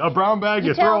unclean. A brown bag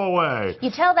you throw away.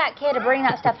 You tell that kid to bring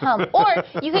that stuff home, or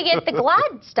you could get the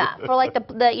Glad stuff, or like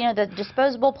the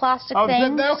disposable plastic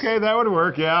things. Okay, that would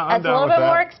work. Yeah, That's a little bit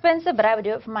more expensive, but I would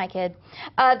do it for my kid.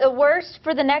 The worst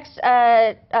for the next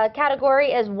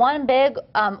category is one big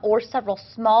or several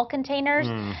small containers,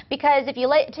 because if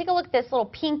you take a look at this little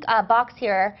pink box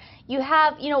here, you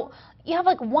have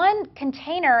like one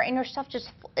container and your stuff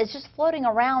is just floating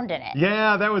around in it.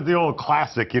 Yeah, that was the old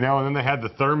classic, and then they had the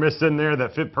thermos in there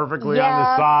that fit perfectly on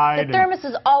the side. The thermos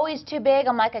is always too big.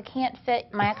 I'm like, I can't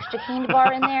fit my extra candy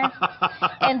bar in there.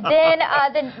 And then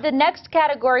the next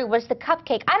category was the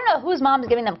cupcake. I don't know whose mom is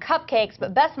giving them cupcakes,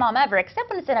 but best mom ever, except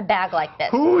when it's in a bag like this.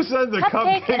 Who said the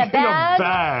cupcake in a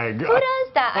bag? Who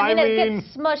does that? I mean, it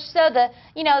gets smushed. So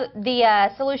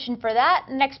the solution for that,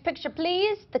 next picture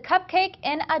please, the cupcake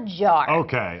in a jar.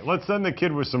 Okay, let's send the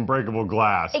kid with some breakable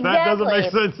glass. Exactly. That doesn't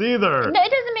make sense either. No,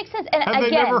 it doesn't make sense. And have they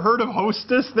never heard of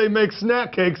Hostess? They make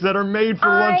snack cakes that are made for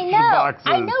lunch boxes.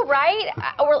 I know, right?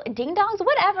 Or ding dongs,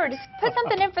 whatever. Just put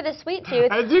something in for the sweet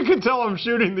tooth. As you can tell, I'm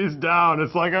shooting these down.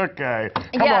 It's like, okay,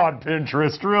 come on,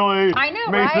 Pinterest, really? I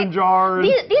know, Mason jars.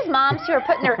 These moms who are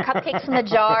putting their cupcakes in the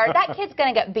jar, that kid's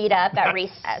going to get beat up at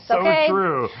recess, okay? So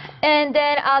true. And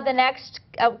then the next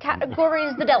category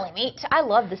is the deli meat. I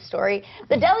love this story.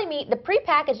 The deli meat, the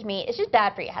prepackaged meat, is just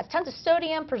bad for you. It has tons of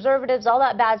sodium, preservatives, all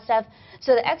that bad stuff.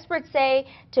 So the experts say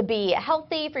to be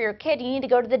healthy for your kid, you need to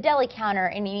go to the deli counter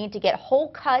and you need to get whole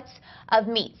cuts of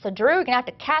meat. So Drew, you're going to have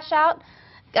to cash out.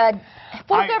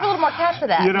 Fork over a little more cash for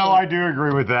that. I do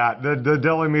agree with that. The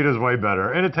deli meat is way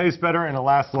better, and it tastes better, and it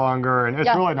lasts longer, and it's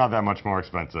really not that much more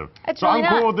expensive. So I'm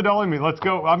cool with the deli meat. Let's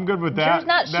go. I'm good with that. Drew's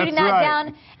not shooting that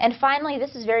down. And finally,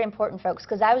 this is very important, folks,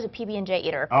 because I was a PB&J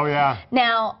eater. Oh, yeah.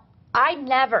 Now, I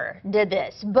never did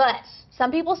this, but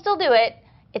some people still do it.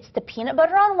 It's the peanut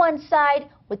butter on one side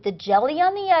with the jelly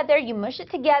on the other. You mush it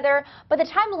together. By the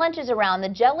time lunch is around, the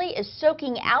jelly is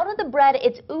soaking out of the bread.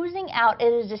 It's oozing out.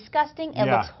 It is disgusting. It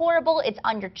looks horrible. It's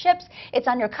on your chips. It's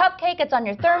on your cupcake. It's on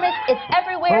your thermos. It's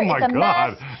everywhere. Oh, my it's a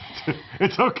God. mess.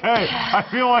 It's okay. I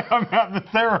feel like I'm at the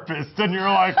therapist, and you're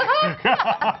like,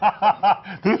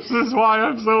 this is why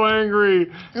I'm so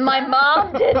angry. My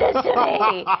mom did this to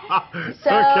me. So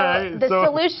the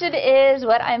solution is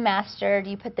what I mastered.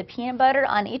 You put the peanut butter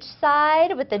on each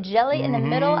side with the jelly in the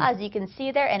middle, as you can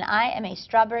see there, and I am a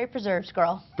strawberry preserves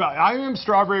girl. I am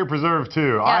strawberry preserve,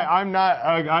 too. Yeah. I'm not,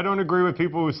 I don't agree with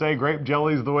people who say grape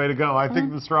jelly is the way to go. I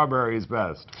think the strawberry is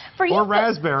best. Or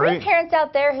raspberry. For you parents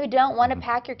out there who don't want to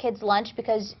pack your kids lunch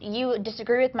because you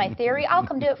disagree with my theory, I'll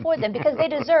come do it for them because they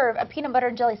deserve a peanut butter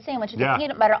and jelly sandwich with the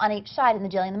peanut butter on each side and the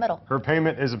jelly in the middle. Her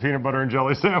payment is a peanut butter and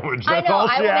jelly sandwich. That's I know. all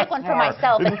she I will make one for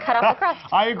myself and cut off the crust.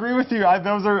 I agree with you.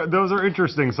 Those are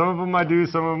interesting. Some of them I do,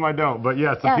 some of them I don't. But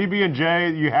yes, the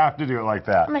PB&J, you have to do it like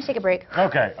that. I'm going to take a break.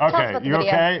 Okay. You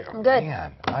okay? I'm good.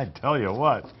 Man, I tell you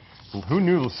what. Who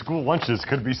knew school lunches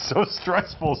could be so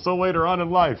stressful so later on in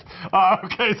life?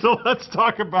 Okay, so let's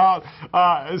talk about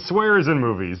swears in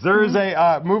movies. There is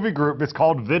a movie group. It's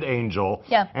called VidAngel,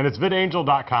 and it's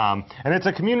vidangel.com, and it's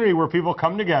a community where people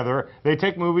come together. They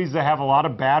take movies that have a lot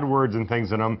of bad words and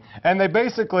things in them, and they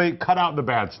basically cut out the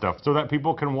bad stuff so that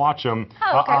people can watch them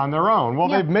on their own. Well,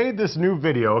 they've made this new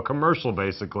video, a commercial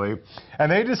basically,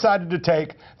 and they decided to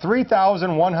take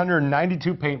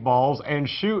 3,192 paintballs and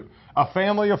shoot a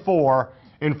family of 4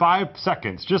 in 5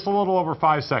 seconds, just a little over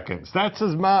 5 seconds. That's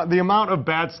the amount of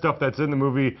bad stuff that's in the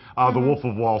movie The Wolf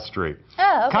of Wall Street.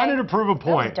 Oh, okay. Kind of to prove a point.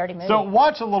 That was a dirty movie. So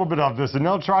watch a little bit of this, and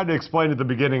they'll try to explain at the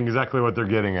beginning exactly what they're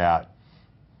getting at.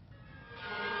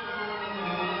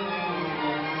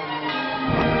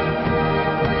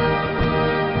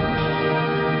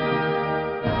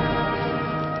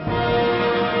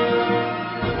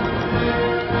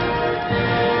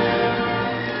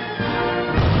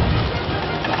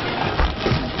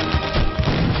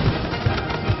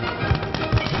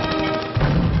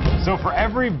 So for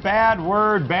every bad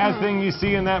word, bad thing you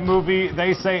see in that movie,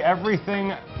 they say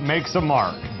everything makes a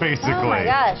mark, basically. Oh my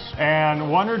gosh. And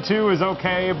 1 or 2 is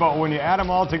okay, but when you add them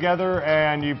all together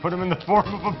and you put them in the form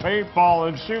of a paintball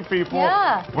and shoot people,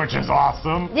 which is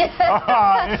awesome,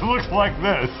 it looks like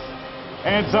this.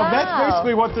 And so that's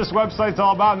basically what this website's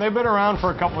all about. And they've been around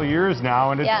for a couple of years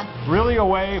now, and it's really a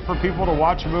way for people to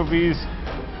watch movies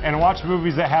and watch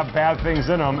movies that have bad things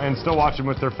in them and still watch them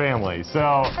with their family.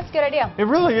 So that's a good idea. It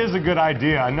really is a good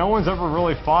idea. No one's ever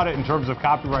really fought it in terms of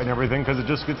copyright and everything because it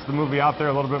just gets the movie out there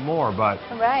a little bit more. But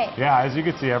right. Yeah, as you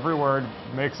can see, every word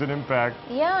makes an impact.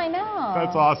 Yeah, I know.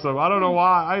 That's awesome. I don't know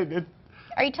why.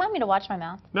 Are you telling me to watch my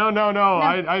mouth? No.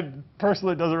 I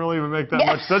personally, it doesn't really even make that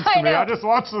much sense to me. I just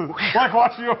watch like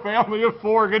watching a family of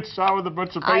 4 get shot with a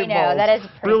bunch of paintballs. I know, that is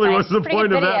pretty really funny. was the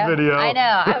point of that video. I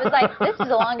know. I was like, this is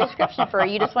a long description for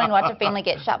you just wanting to watch a family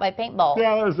get shot by paintballs.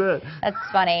 Yeah, that was it. That's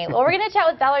funny. Well, we're going to chat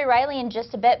with Valerie Riley in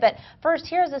just a bit, but first,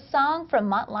 here's a song from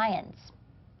Mutt Lyons.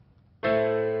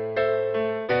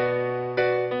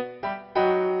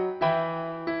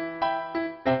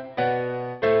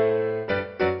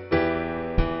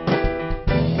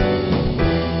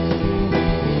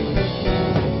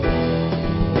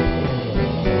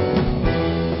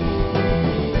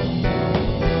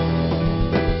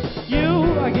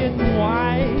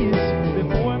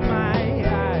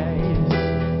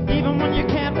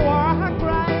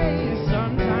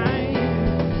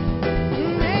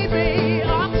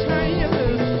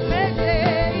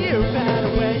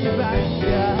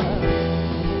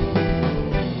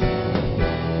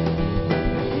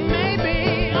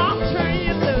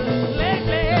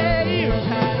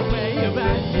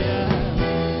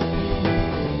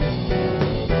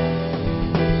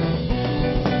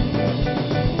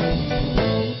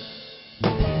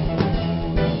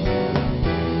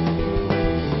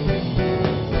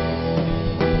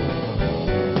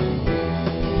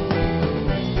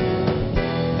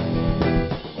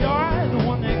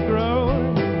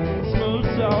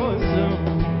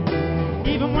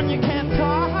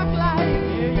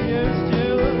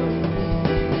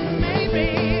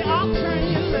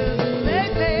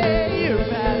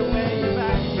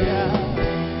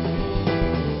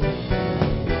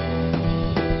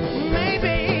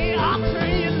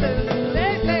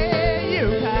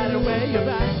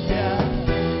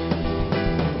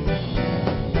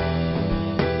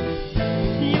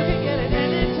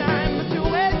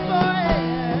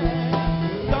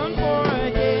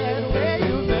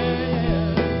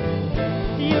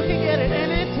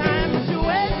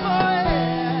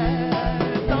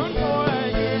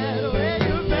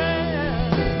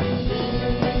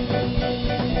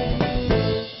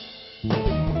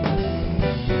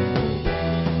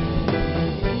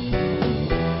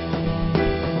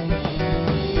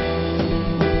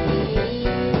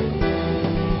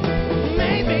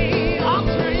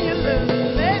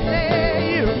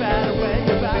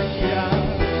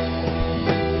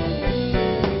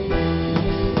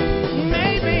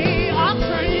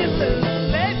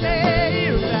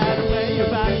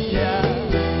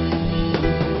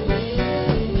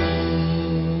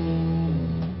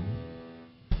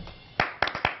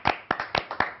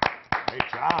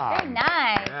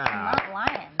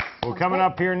 Coming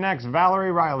up here next,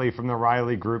 Valerie Riley from the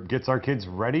Riley Group gets our kids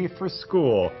ready for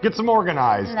school. Gets them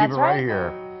organized. Keep it right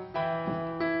here.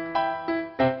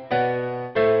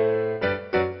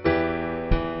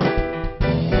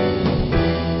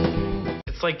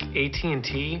 It's like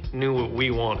AT&T knew what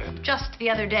we wanted. Just the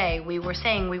other day, we were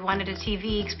saying we wanted a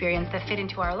TV experience that fit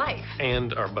into our life.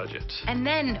 And our budget. And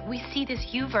then we see this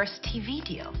Uverse TV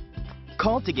deal.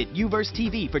 Call to get Uverse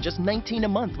TV for just $19 a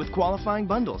month with qualifying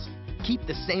bundles. Keep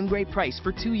the same great price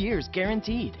for 2 years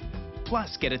guaranteed.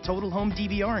 Plus, get a total home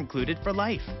DVR included for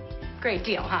life. Great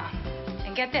deal, huh?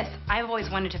 And get this, I've always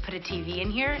wanted to put a TV in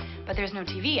here, but there's no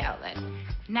TV outlet.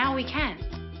 Now we can.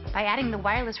 By adding the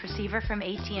wireless receiver from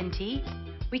AT&T,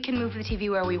 we can move the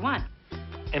TV where we want.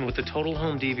 And with the total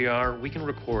home DVR, we can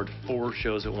record 4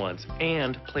 shows at once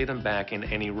and play them back in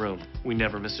any room. We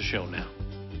never miss a show now.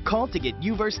 Call to get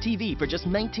Uverse TV for just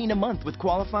 $19 a month with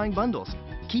qualifying bundles.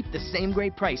 Keep the same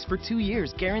great price for 2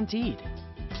 years guaranteed.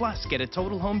 Plus, get a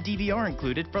total home DVR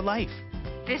included for life.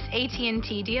 This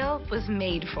AT&T deal was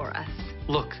made for us.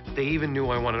 Look, they even knew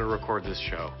I wanted to record this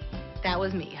show. That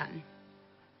was me, hun.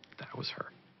 That was her.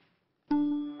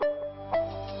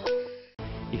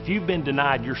 If you've been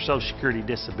denied your Social Security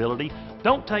disability,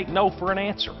 don't take no for an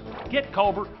answer. Get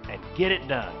Colbert and get it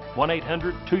done.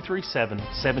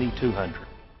 1-800-237-7200.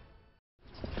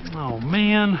 Oh,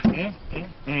 man.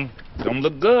 Don't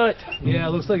look good. Yeah,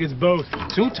 looks like it's both.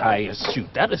 2 tires. Shoot,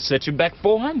 that'll set you back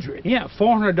 $400. Yeah,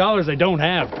 $400 I don't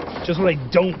have. Just what I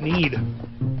don't need.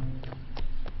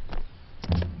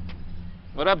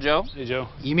 What up, Joe? Hey, Joe.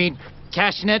 You mean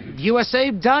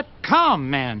CashNetUSA.com,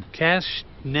 man.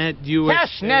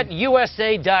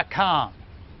 CashNetUSA.com.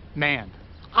 Man,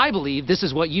 I believe this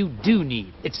is what you do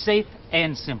need. It's safe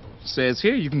and simple. Says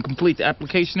here you can complete the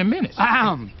application in minutes.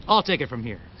 I'll take it from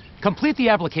here. Complete the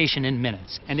application in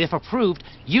minutes, and if approved,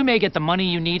 you may get the money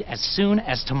you need as soon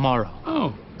as tomorrow.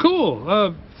 Oh,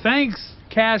 cool. Thanks,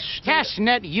 Cash...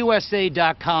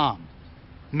 CashNetUSA.com.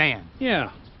 Man.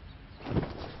 Yeah.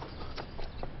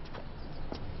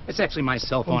 It's actually my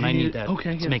cell phone. I need that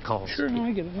to make calls. Sure, no,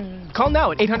 I get it. Call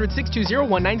now at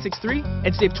 800-620-1963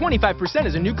 and save 25%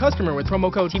 as a new customer with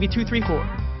promo code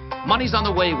TV234. Money's on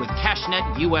the way with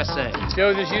CashNet USA.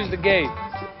 Joe, just use the gate.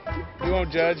 You won't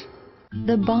judge.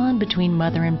 The bond between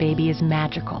mother and baby is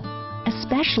magical,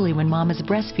 especially when mom is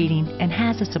breastfeeding and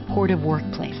has a supportive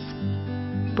workplace.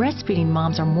 Breastfeeding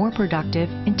moms are more productive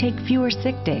and take fewer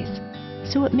sick days,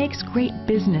 so it makes great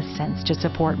business sense to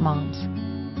support moms.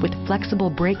 With flexible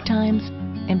break times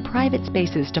and private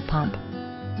spaces to pump,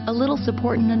 a little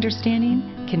support and understanding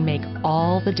can make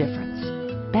all the difference.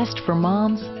 Best for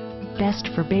moms, best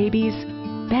for babies,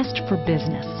 best for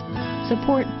business.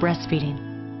 Support breastfeeding.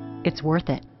 It's worth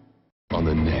it. On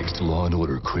the next Law &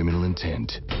 Order Criminal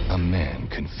Intent, a man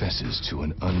confesses to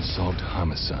an unsolved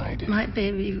homicide. My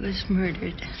baby was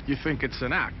murdered. You think it's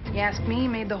an act? You ask me, he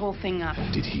made the whole thing up.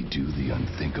 Did he do the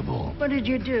unthinkable? What did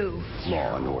you do?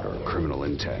 Law & Order Criminal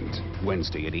Intent.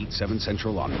 Wednesday at 8, 7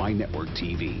 Central on My Network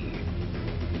TV.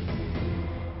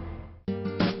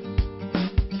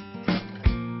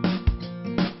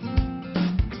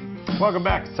 Welcome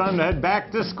back. It's time to head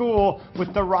back to school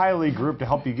with the Riley Group to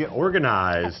help you get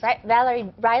organized. That's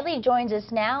right. Riley joins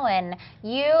us now, and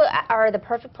you are the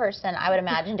perfect person, I would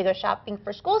imagine, to go shopping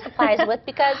for school supplies with,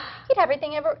 because you'd have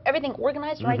everything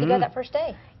organized and ready to go that first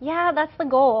day. Yeah, that's the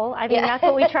goal. I mean, that's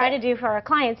what we try to do for our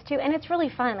clients, too, and it's really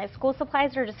fun. Like, school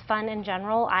supplies are just fun in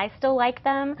general. I still like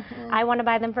them. I want to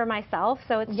buy them for myself,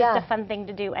 so it's just a fun thing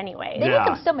to do anyway. They make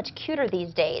them so much cuter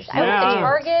these days. I went to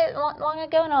Target long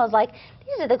ago, and I was like,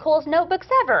 these are the coolest notebooks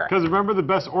ever. Because remember, the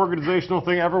best organizational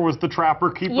thing ever was the Trapper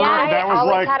Keeper? Yeah, that was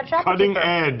like cutting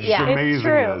edge amazingness. It's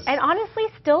true. And honestly,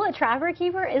 still a Trapper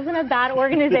Keeper isn't a bad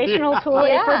organizational tool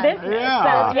for business.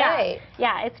 So,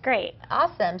 yeah, it's great.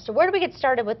 Awesome. So where do we get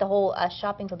started with the whole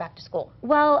shopping for back to school?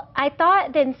 Well, I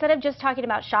thought that instead of just talking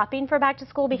about shopping for back to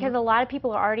school, because a lot of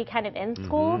people are already kind of in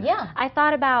school, I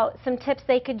thought about some tips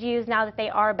they could use now that they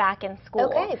are back in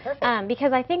school. Okay, perfect.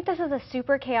 Because I think this is a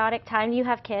super chaotic time. You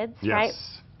have kids, right?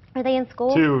 Are they in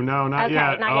school? 2, no, not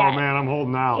yet. Not yet. Yet. Man, I'm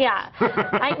holding out. Yeah.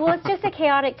 Well, it's just a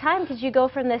chaotic time because you go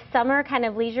from this summer kind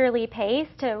of leisurely pace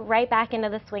to right back into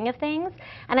the swing of things.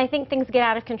 And I think things get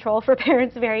out of control for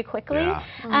parents very quickly. Yeah.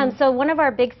 So one of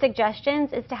our big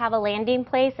suggestions is to have a landing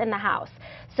place in the house.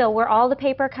 So where all the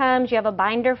paper comes, you have a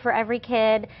binder for every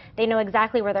kid. They know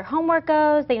exactly where their homework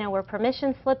goes. They know where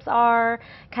permission slips are,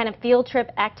 kind of field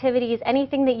trip activities,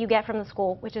 anything that you get from the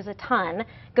school, which is a ton,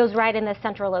 goes right in this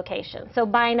central location. So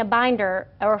buying a binder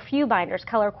or a few binders,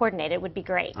 color coordinated, would be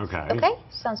great. Okay,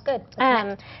 sounds good.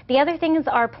 The other things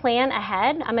are plan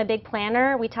ahead. I'm a big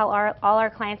planner. We tell all our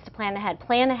clients to plan ahead.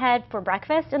 Plan ahead for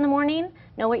breakfast in the morning.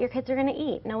 Know what your kids are going to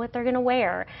eat. Know what they're going to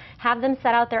wear. Have them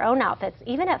set out their own outfits.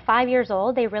 Even at 5 years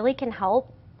old, they really can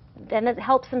help. Then it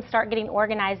helps them start getting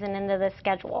organized and into the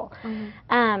schedule.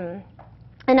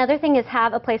 Another thing is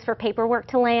have a place for paperwork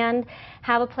to land.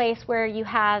 Have a place where you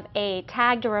have a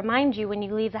tag to remind you when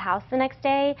you leave the house the next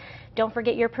day. Don't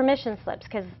forget your permission slips,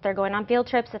 because they're going on field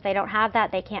trips. If they don't have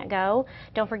that, they can't go.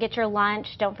 Don't forget your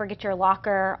lunch. Don't forget your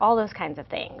locker. All those kinds of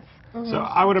things. So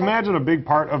I would imagine a big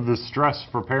part of the stress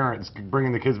for parents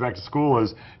bringing the kids back to school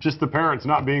is just the parents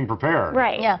not being prepared.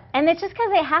 Right. Yeah. And it's just because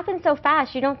it happens so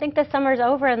fast. You don't think the summer's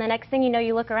over, and the next thing you know,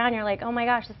 you look around, you're like, oh my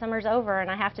gosh, the summer's over,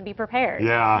 and I have to be prepared.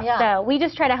 So we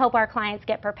just try to help our clients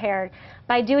get prepared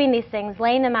by doing these things,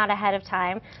 laying them out ahead of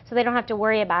time, so they don't have to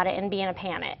worry about it and be in a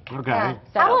panic. Okay.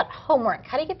 So, how about homework?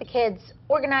 How do you get the kids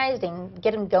organized and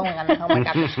get them going on the homework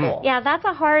after school? Yeah, that's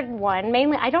a hard one.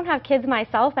 Mainly, I don't have kids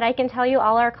myself, but I can tell you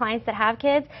all our clients that have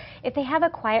kids, if they have a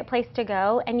quiet place to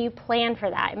go and you plan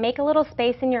for that, make a little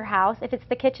space in your house. If it's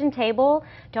the kitchen table,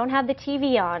 don't have the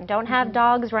TV on, don't have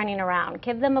dogs running around.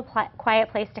 Give them a quiet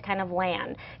place to kind of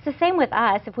land. It's the same with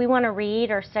us. If we want to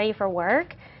read or study for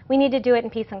work, we need to do it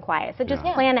in peace and quiet. So just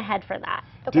plan ahead for that.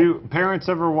 Do parents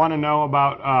ever want to know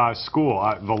about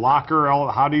school, the locker?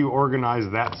 How do you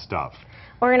organize that stuff?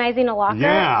 Organizing a locker?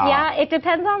 Yeah, it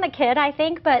depends on the kid, I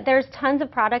think, but there's tons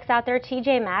of products out there.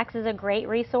 TJ Maxx is a great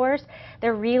resource.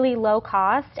 They're really low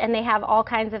cost, and they have all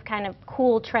kinds of kind of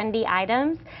cool, trendy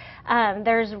items.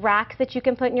 There's racks that you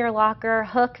can put in your locker,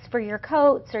 hooks for your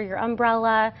coats or your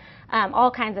umbrella, all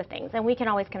kinds of things. And we can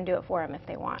always come do it for them if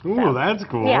they want. Ooh, that's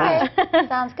cool. Yeah.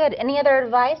 Sounds good. Any other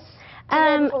advice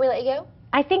before we let you go?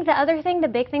 I think the other thing, the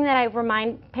big thing that I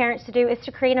remind parents to do is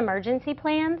to create emergency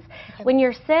plans. Okay. When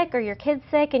you're sick or your kid's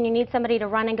sick and you need somebody to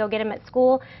run and go get them at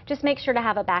school, just make sure to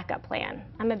have a backup plan.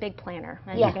 I'm a big planner,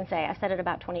 as you can say. I said it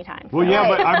about 20 times. Well, yeah,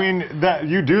 but I mean,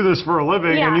 you do this for a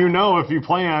living, and you know if you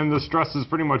plan, the stress is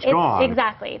pretty much gone.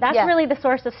 Exactly. That's really the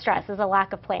source of stress, is a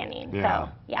lack of planning. Yeah.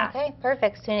 So, yeah. Okay,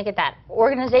 perfect. So you need to get that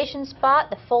organization spot,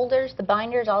 the folders, the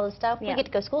binders, all the stuff. We get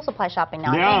to go school supply shopping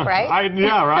now, I think, right?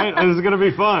 Yeah, right? This is going to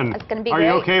be fun. It's going to be Are you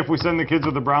okay if we send the kids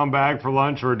with a brown bag for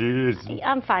lunch, or do you just...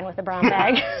 I'm fine with the brown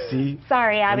bag. See?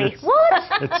 Sorry, Abby.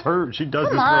 What? It's her. She does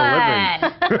Come this on.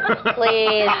 for a living.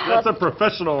 Please. That's a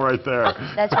professional right there.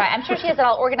 That's right. I'm sure she has it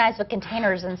all organized with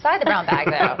containers inside the brown bag,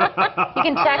 though. You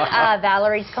can check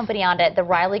Valerie's company on it,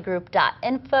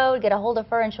 theRileyGroup.info. Get a hold of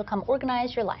her, and she'll come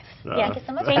organize your life. Thank you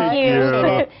so much. Thank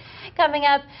you. Coming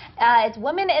up, it's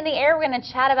Women in the Air. We're going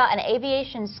to chat about an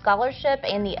aviation scholarship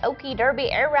and the Okie Derby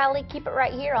Air Rally. Keep it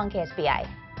right here on KSBI.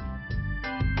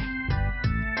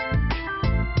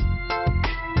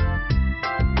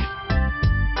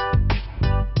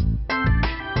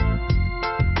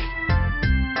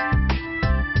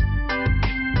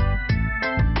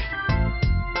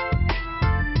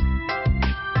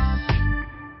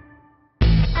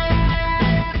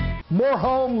 More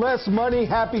home, less money,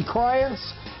 happy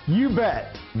clients? You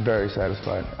bet. Very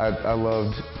satisfied. I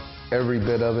loved every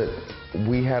bit of it.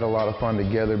 We had a lot of fun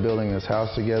together building this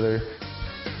house together.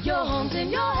 Your home's in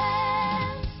your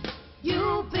hands.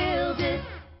 You build it.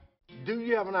 Do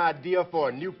you have an idea for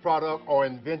a new product or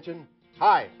invention?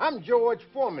 Hi, I'm George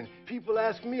Foreman. People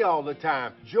ask me all the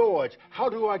time, George, how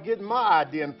do I get my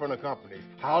idea in front of companies?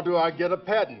 How do I get a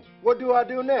patent? What do I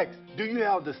do next? Do you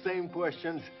have the same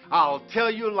questions? I'll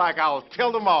tell you like I'll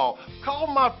tell them all. Call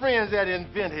my friends at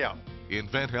InventHelp.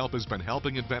 InventHelp has been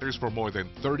helping inventors for more than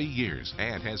 30 years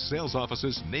and has sales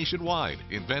offices nationwide.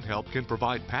 InventHelp can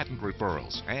provide patent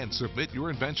referrals and submit your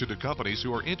invention to companies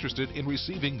who are interested in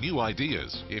receiving new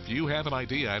ideas. If you have an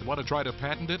idea and want to try to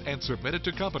patent it and submit it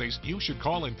to companies, you should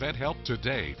call InventHelp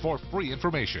today for free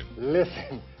information.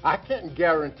 Listen, I can't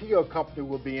guarantee a company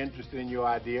will be interested in your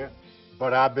idea,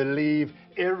 but I believe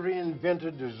every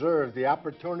inventor deserves the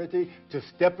opportunity to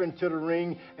step into the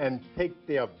ring and take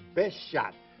their best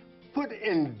shot. Put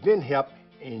InventHelp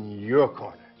in your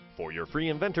corner. For your free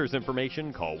inventors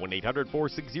information, call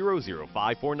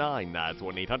 1-800-460-0549. That's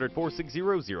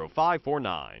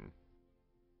 1-800-460-0549.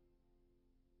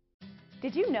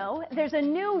 Did you know there's a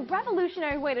new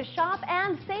revolutionary way to shop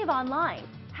and save online?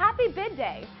 Happy Bid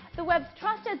Day, the web's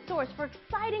trusted source for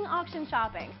exciting auction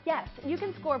shopping. Yes, you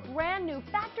can score brand new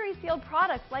factory-sealed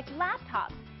products like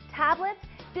laptops, tablets,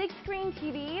 big screen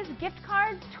TVs, gift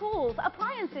cards, tools,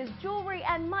 appliances, jewelry,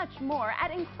 and much more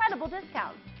at incredible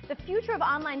discounts. The future of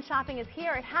online shopping is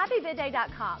here at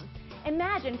happybidday.com.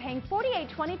 Imagine paying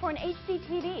 $48.20 for an HD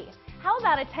TV. How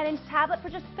about a 10-inch tablet for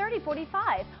just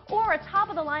 $30.45? Or a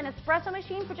top-of-the-line espresso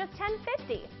machine for just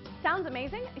 $10.50? Sounds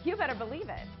amazing? You better believe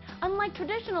it. Unlike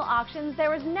traditional auctions,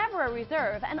 there is never a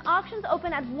reserve, and auctions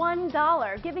open at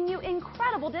 $1, giving you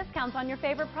incredible discounts on your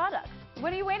favorite products.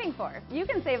 What are you waiting for? You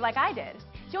can save like I did.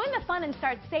 Join the fun and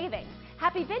start saving.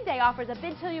 Happy Bid Day offers a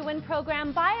Bid Till You Win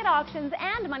program, buy at auctions,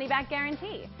 and money-back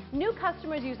guarantee. New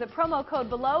customers use the promo code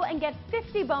below and get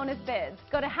 50 bonus bids.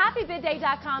 Go to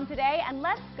happybidday.com today and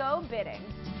let's go bidding.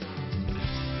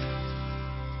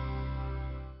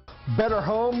 Better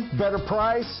home, better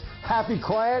price, happy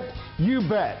client? You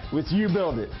bet with You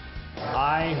Build It.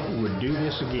 I would do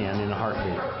this again in a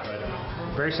heartbeat.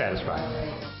 Very satisfied.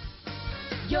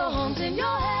 Your home's in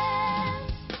your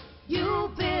hands. You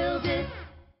build it.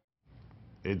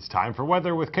 It's time for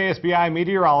weather with KSBI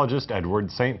meteorologist Edward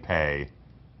St. Pé.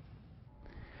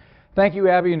 Thank you,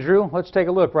 Abby and Drew. Let's take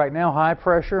a look. Right now, high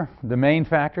pressure, the main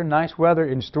factor. Nice weather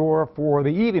in store for the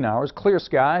evening hours. Clear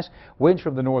skies, winds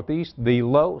from the northeast, the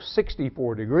low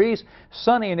 64 degrees.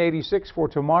 Sunny and 86 for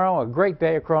tomorrow. A great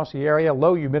day across the area.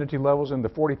 Low humidity levels in the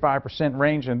 45%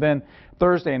 range. And then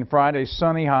Thursday and Friday,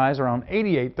 sunny highs around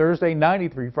 88 Thursday,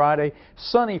 93 Friday.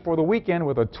 Sunny for the weekend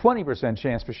with a 20%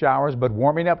 chance for showers, but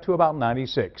warming up to about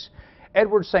 96.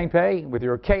 Edward St. Pé with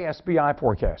your KSBI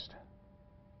forecast.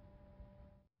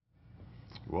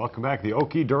 Welcome back. The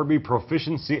Okie Derby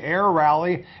Proficiency Air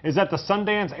Rally is at the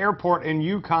Sundance Airport in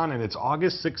Yukon, and it's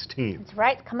August 16th. That's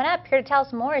right. Coming up, here to tell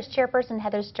us more is Chairperson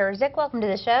Heather Sturzik. Welcome to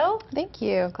the show. Thank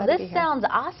you. Glad to be here. This sounds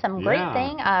awesome. Great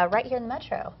thing right here in the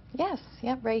Metro. Yes.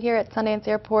 Yep. Right here at Sundance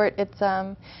Airport. It's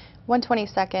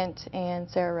 122nd and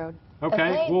Sarah Road.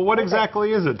 Okay. Well, what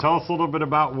exactly is it? Tell us a little bit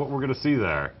about what we're going to see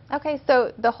there. Okay.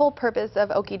 So the whole purpose of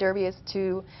Okie Derby is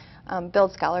to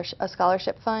build a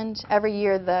scholarship fund. Every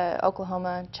year, the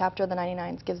Oklahoma chapter of the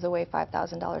 99s gives away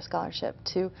 $5,000 scholarship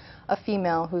to a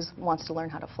female who wants to learn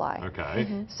how to fly.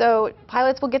 Okay. So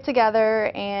pilots will get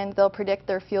together and they'll predict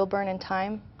their fuel burn and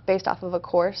time based off of a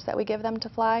course that we give them to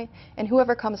fly, and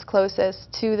whoever comes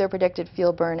closest to their predicted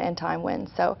fuel burn and time wins.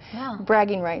 So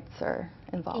bragging rights are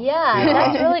involved. Yeah,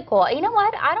 that's really cool. You know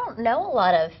what? I don't know a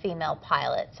lot of female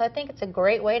pilots, so I think it's a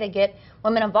great way to get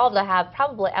women involved. I have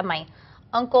my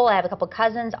uncle, I have a couple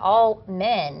cousins, all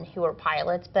men who are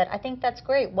pilots, but I think that's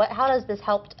great. How does this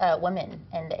help women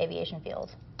in the aviation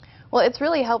field? Well, it's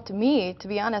really helped me, to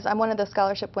be honest. I'm one of the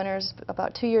scholarship winners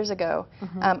about 2 years ago.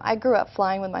 I grew up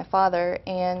flying with my father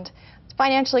and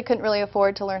financially couldn't really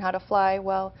afford to learn how to fly.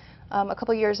 Well, a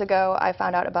couple years ago, I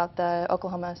found out about the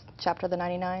Oklahoma chapter of the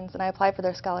 99s, and I applied for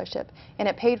their scholarship, and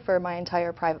it paid for my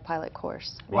entire private pilot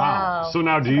course. Wow. So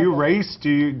now, do you race? Do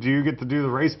you get to do the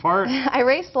race part? I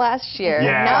raced last year.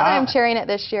 Yeah. Now that I'm chairing it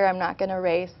this year, I'm not going to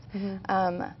race.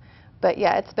 But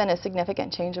yeah, it's been a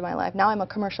significant change in my life. Now I'm a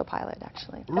commercial pilot,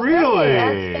 actually. Really?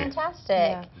 That's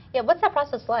fantastic. Yeah, what's that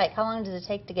process like? How long does it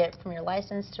take to get from your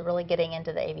license to really getting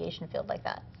into the aviation field like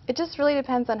that? It just really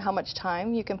depends on how much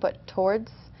time you can put towards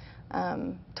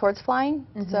flying.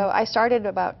 So I started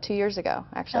about 2 years ago.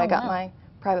 Actually, I got my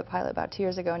private pilot about 2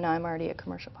 years ago, and now I'm already a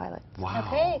commercial pilot. Wow.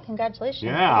 Okay, congratulations.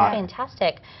 Yeah.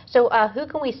 Fantastic. So who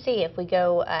can we see if we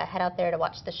go head out there to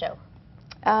watch the show?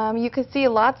 You can see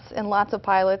lots and lots of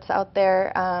pilots out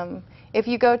there. If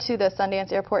you go to the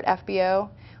Sundance Airport FBO,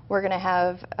 we're going to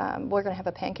have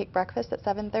a pancake breakfast at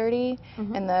 7:30,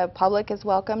 and the public is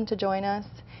welcome to join us.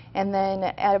 And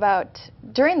then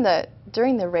during the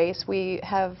race, we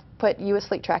have put U.S.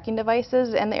 fleet tracking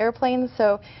devices in the airplanes,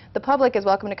 so the public is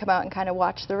welcome to come out and kind of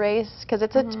watch the race because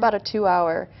it's about a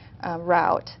 2-hour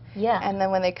route. Yeah. And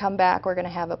then when they come back, we're going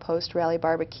to have a post-rally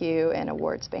barbecue and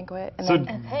awards banquet. And so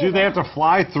do they have to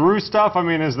fly through stuff? I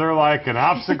mean, is there like an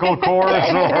obstacle course,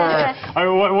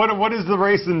 or what does the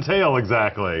race entail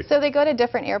exactly? So they go to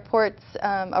different airports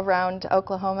around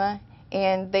Oklahoma,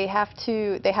 and they have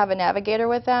a navigator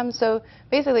with them. So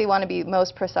basically, you want to be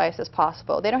most precise as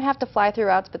possible. They don't have to fly through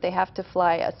routes, but they have to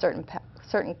fly a certain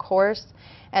course.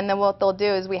 And then what they'll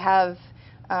do is we have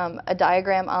a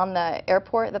diagram on the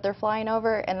airport that they're flying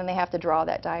over, and then they have to draw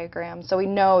that diagram, so we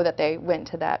know that they went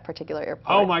to that particular airport.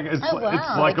 Oh my God, it's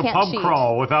like a pub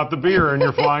crawl without the beer, and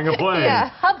you're flying a plane. Yeah,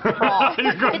 pub crawl.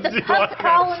 It's a pub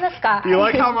crawl in the sky. You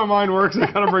like how my mind works?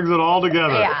 It kind of brings it all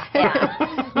together. Yeah.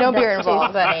 No beer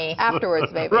involved.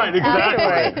 Afterwards, maybe. Right, exactly.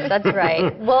 Afterwards, that's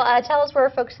right. Well, tell us where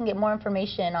folks can get more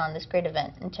information on this great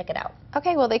event and check it out.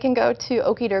 Okay, well, they can go to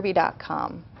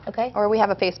okiderby.com. Okay. Or we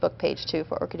have a Facebook page, too,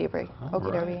 for Okie Derby.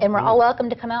 And we're all welcome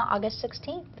to come out August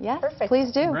 16th. Yes, perfect.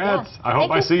 Please do. Congrats. I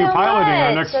hope I see you piloting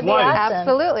our next flight. Awesome.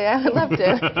 Absolutely, I would love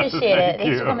to. Appreciate it.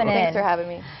 Thanks for coming in. Thanks for having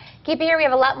me. Keep it here. We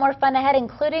have a lot more fun ahead,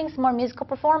 including some more musical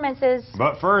performances.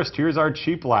 But first, here's our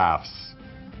cheap laughs.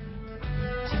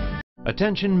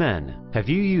 Attention men, have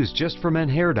you used Just for Men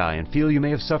hair dye and feel you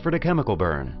may have suffered a chemical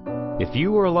burn? If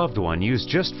you or a loved one used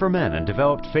Just for Men and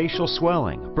developed facial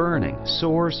swelling, burning,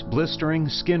 sores, blistering,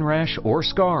 skin rash, or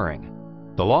scarring,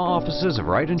 the law offices of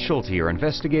Wright & Schulte are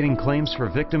investigating claims for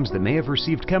victims that may have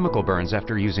received chemical burns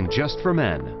after using Just for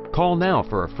Men. Call now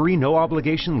for a free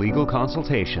no-obligation legal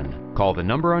consultation. Call the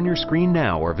number on your screen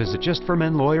now or visit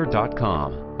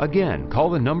justformenlawyer.com. Again, call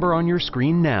the number on your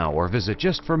screen now or visit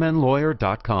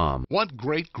justformenlawyer.com. Want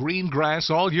great green grass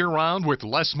all year round with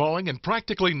less mowing and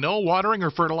practically no watering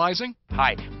or fertilizing?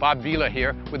 Hi, Bob Vila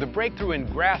here with a breakthrough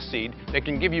in grass seed that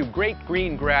can give you great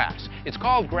green grass. It's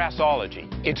called Grassology.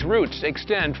 Its roots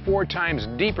extend 4 times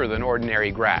deeper than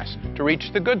ordinary grass to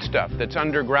reach the good stuff that's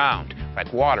underground,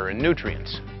 like water and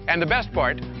nutrients. And the best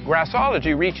part,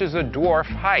 Grassology reaches a dwarf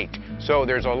height, so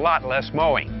there's a lot less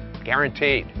mowing.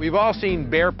 Guaranteed. We've all seen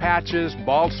bare patches,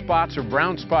 bald spots, or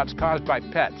brown spots caused by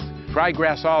pets. Try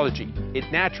Grassology.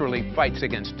 It naturally fights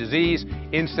against disease,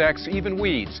 insects, even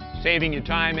weeds, saving you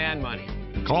time and money.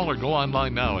 Call or go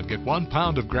online now and get 1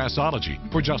 pound of Grassology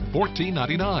for just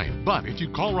 $14.99. But if you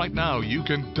call right now, you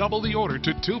can double the order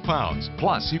to 2 pounds.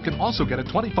 Plus, you can also get a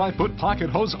 25-foot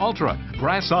Pocket Hose Ultra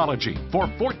Grassology for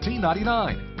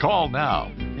 $14.99. Call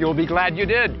now. You'll be glad you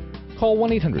did. Call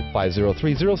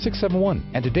 1-800-503-0671.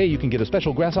 And today you can get a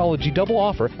special Grassology double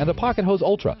offer and the Pocket Hose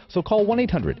Ultra. So call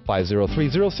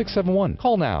 1-800-503-0671.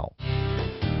 Call now.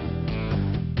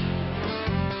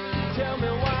 Tell me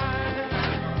why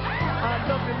I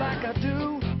love you like I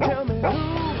do. Tell me who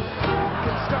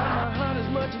can start my heart as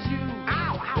much as you.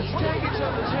 Let's take each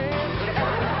other's hands and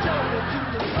jump into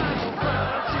the final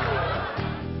frontier.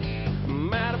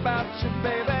 Mad about you,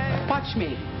 baby. Watch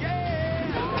me. Yeah.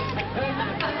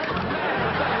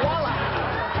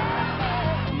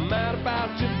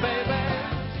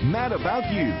 Mad About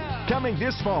You, coming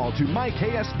this fall to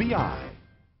MyKSBI.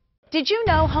 Did you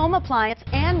know home appliance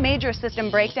and major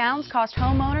system breakdowns cost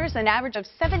homeowners an average of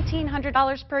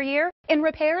 $1,700 per year in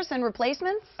repairs and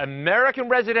replacements? American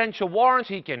Residential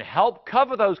Warranty can help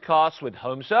cover those costs with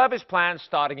home service plans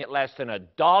starting at less than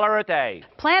 $1 a day.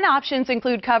 Plan options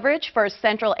include coverage for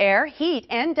central air, heat,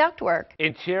 and ductwork,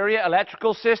 interior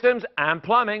electrical systems and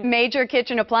plumbing, major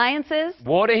kitchen appliances,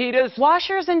 water heaters,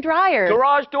 washers and dryers,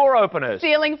 garage door openers,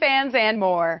 ceiling fans, and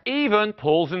more. Even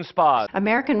pools and spas.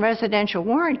 American Residential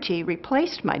Warranty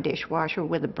replaced my dishwasher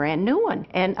with a brand new one,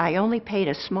 and I only paid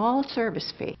a small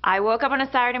service fee. I woke up on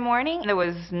a Saturday morning and there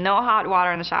was no hot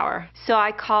water in the shower. So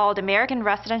I called American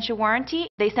Residential Warranty.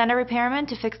 They sent a repairman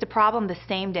to fix the problem the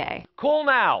same day. Call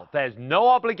now. There's no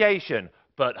obligation.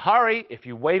 But hurry, if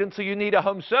you wait until you need a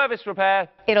home service repair,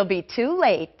 it'll be too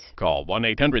late. Call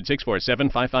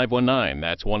 1-800-647-5519.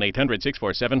 That's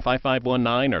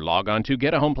 1-800-647-5519, or log on to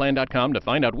getahomeplan.com to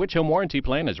find out which home warranty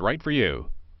plan is right for you.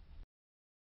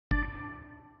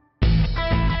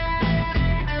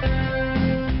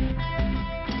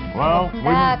 Well,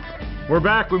 we're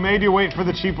back. We made you wait for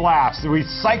the cheap laughs. We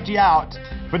psyched you out,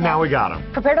 but now we got them.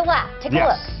 Prepare to laugh. Take a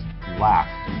look. Laugh.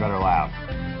 You better laugh.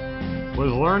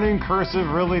 Was learning cursive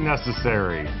really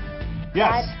necessary?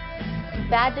 Yes.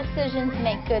 Bad decisions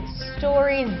make good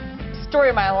stories. Story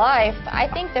of my life. I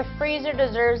think the freezer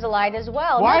deserves a light as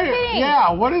well. Why? No kidding. Yeah.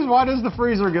 Why does the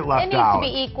freezer get left out? It needs to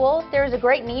be equal. There's a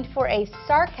great need for a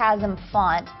sarcasm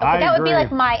font. I that agree. would be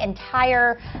like my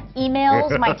entire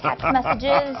emails, my text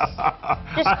messages.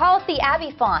 Just call it the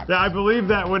Abby font. Yeah, I believe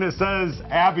that when it says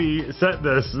Abby sent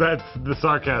this, that's the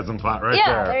sarcasm font right there.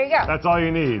 Yeah, there you go. That's all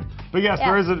you need. But yes,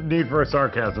 there is a need for a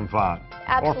sarcasm font.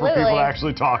 Absolutely. Or for people to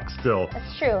actually talk still.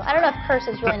 That's true. I don't know if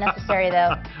cursive is really necessary,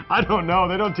 though. I don't know.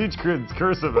 They don't teach kids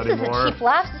cursive anymore. This isn't cheap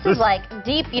laughs. This is like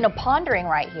deep, pondering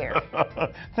right here.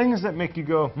 Things that make you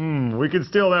go, we could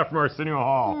steal that from Arsenio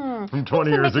Hall from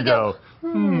 20 years ago.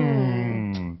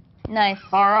 Nice.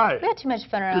 All right. We had too much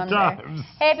fun around Good times. there.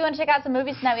 Hey, if you want to check out some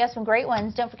movies tonight, we have some great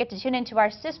ones. Don't forget to tune into our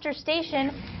sister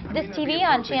station, This TV,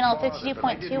 on channel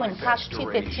 52.2 and Cox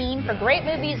 215 for great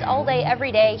movies all day,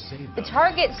 every day. The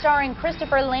Target, starring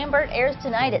Christopher Lambert, airs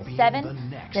tonight at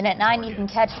 7. Then at 9, you can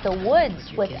catch The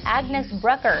Woods with Agnes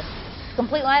Brucker. The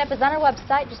complete lineup is on our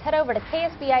website. Just head over to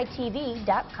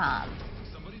ksbitv.com.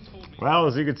 Well,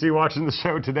 as you can see watching the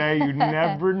show today, you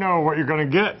never know what you're going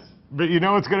to get. But you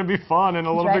know it's going to be fun and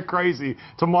a little bit crazy.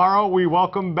 Tomorrow, we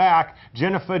welcome back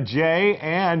Jennifer J.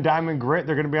 and Diamond Grit.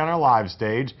 They're going to be on our live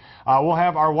stage. We'll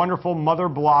have our wonderful mother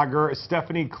blogger,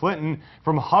 Stephanie Clinton,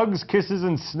 from Hugs, Kisses,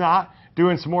 and Snot,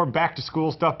 doing some more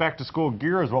back-to-school stuff. Back-to-school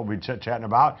gear is what we'll be chatting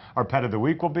about. Our Pet of the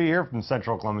Week will be here from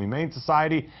Central Oklahoma Humane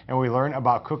Society, and we learn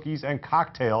about cookies and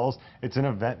cocktails. It's an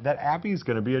event that Abby's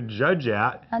going to be a judge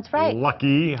at. That's right.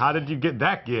 Lucky. How did you get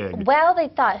that gig? Well, they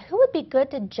thought, who would be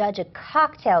good to judge a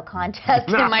cocktail contest?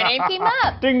 And my name came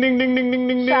up. Ding, ding, ding, ding, ding,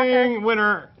 ding, ding.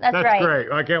 Winner. That's right.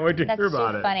 Great. I can't wait to hear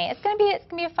about it. That's funny. It's gonna be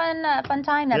a fun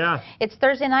time. Yeah. It's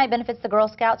Thursday night. Benefits the Girl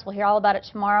Scouts. We'll hear all about it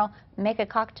tomorrow. Make a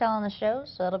cocktail on the show,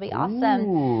 so it'll be awesome.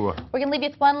 Ooh. We're gonna leave you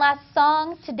with one last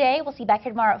song today. We'll see you back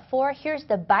here tomorrow at 4. Here's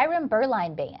the Byron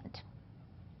Berline Band.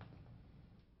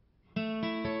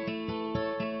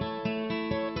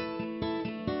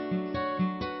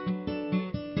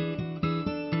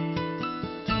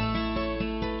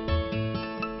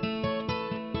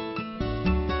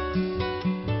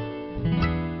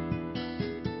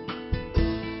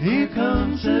 Here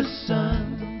comes the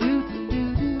sun.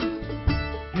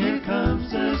 Here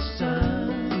comes the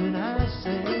sun. And I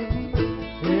say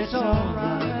it's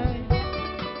alright.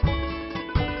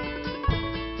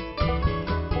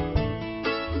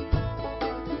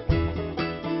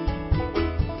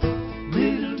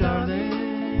 Little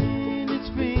darling, it's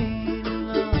been a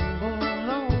long,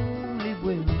 lonely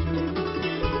winter.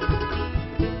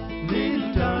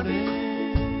 Little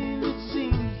darling, it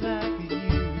seems like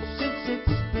years since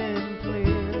it's been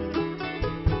clear.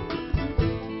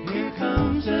 Here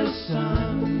comes the sun.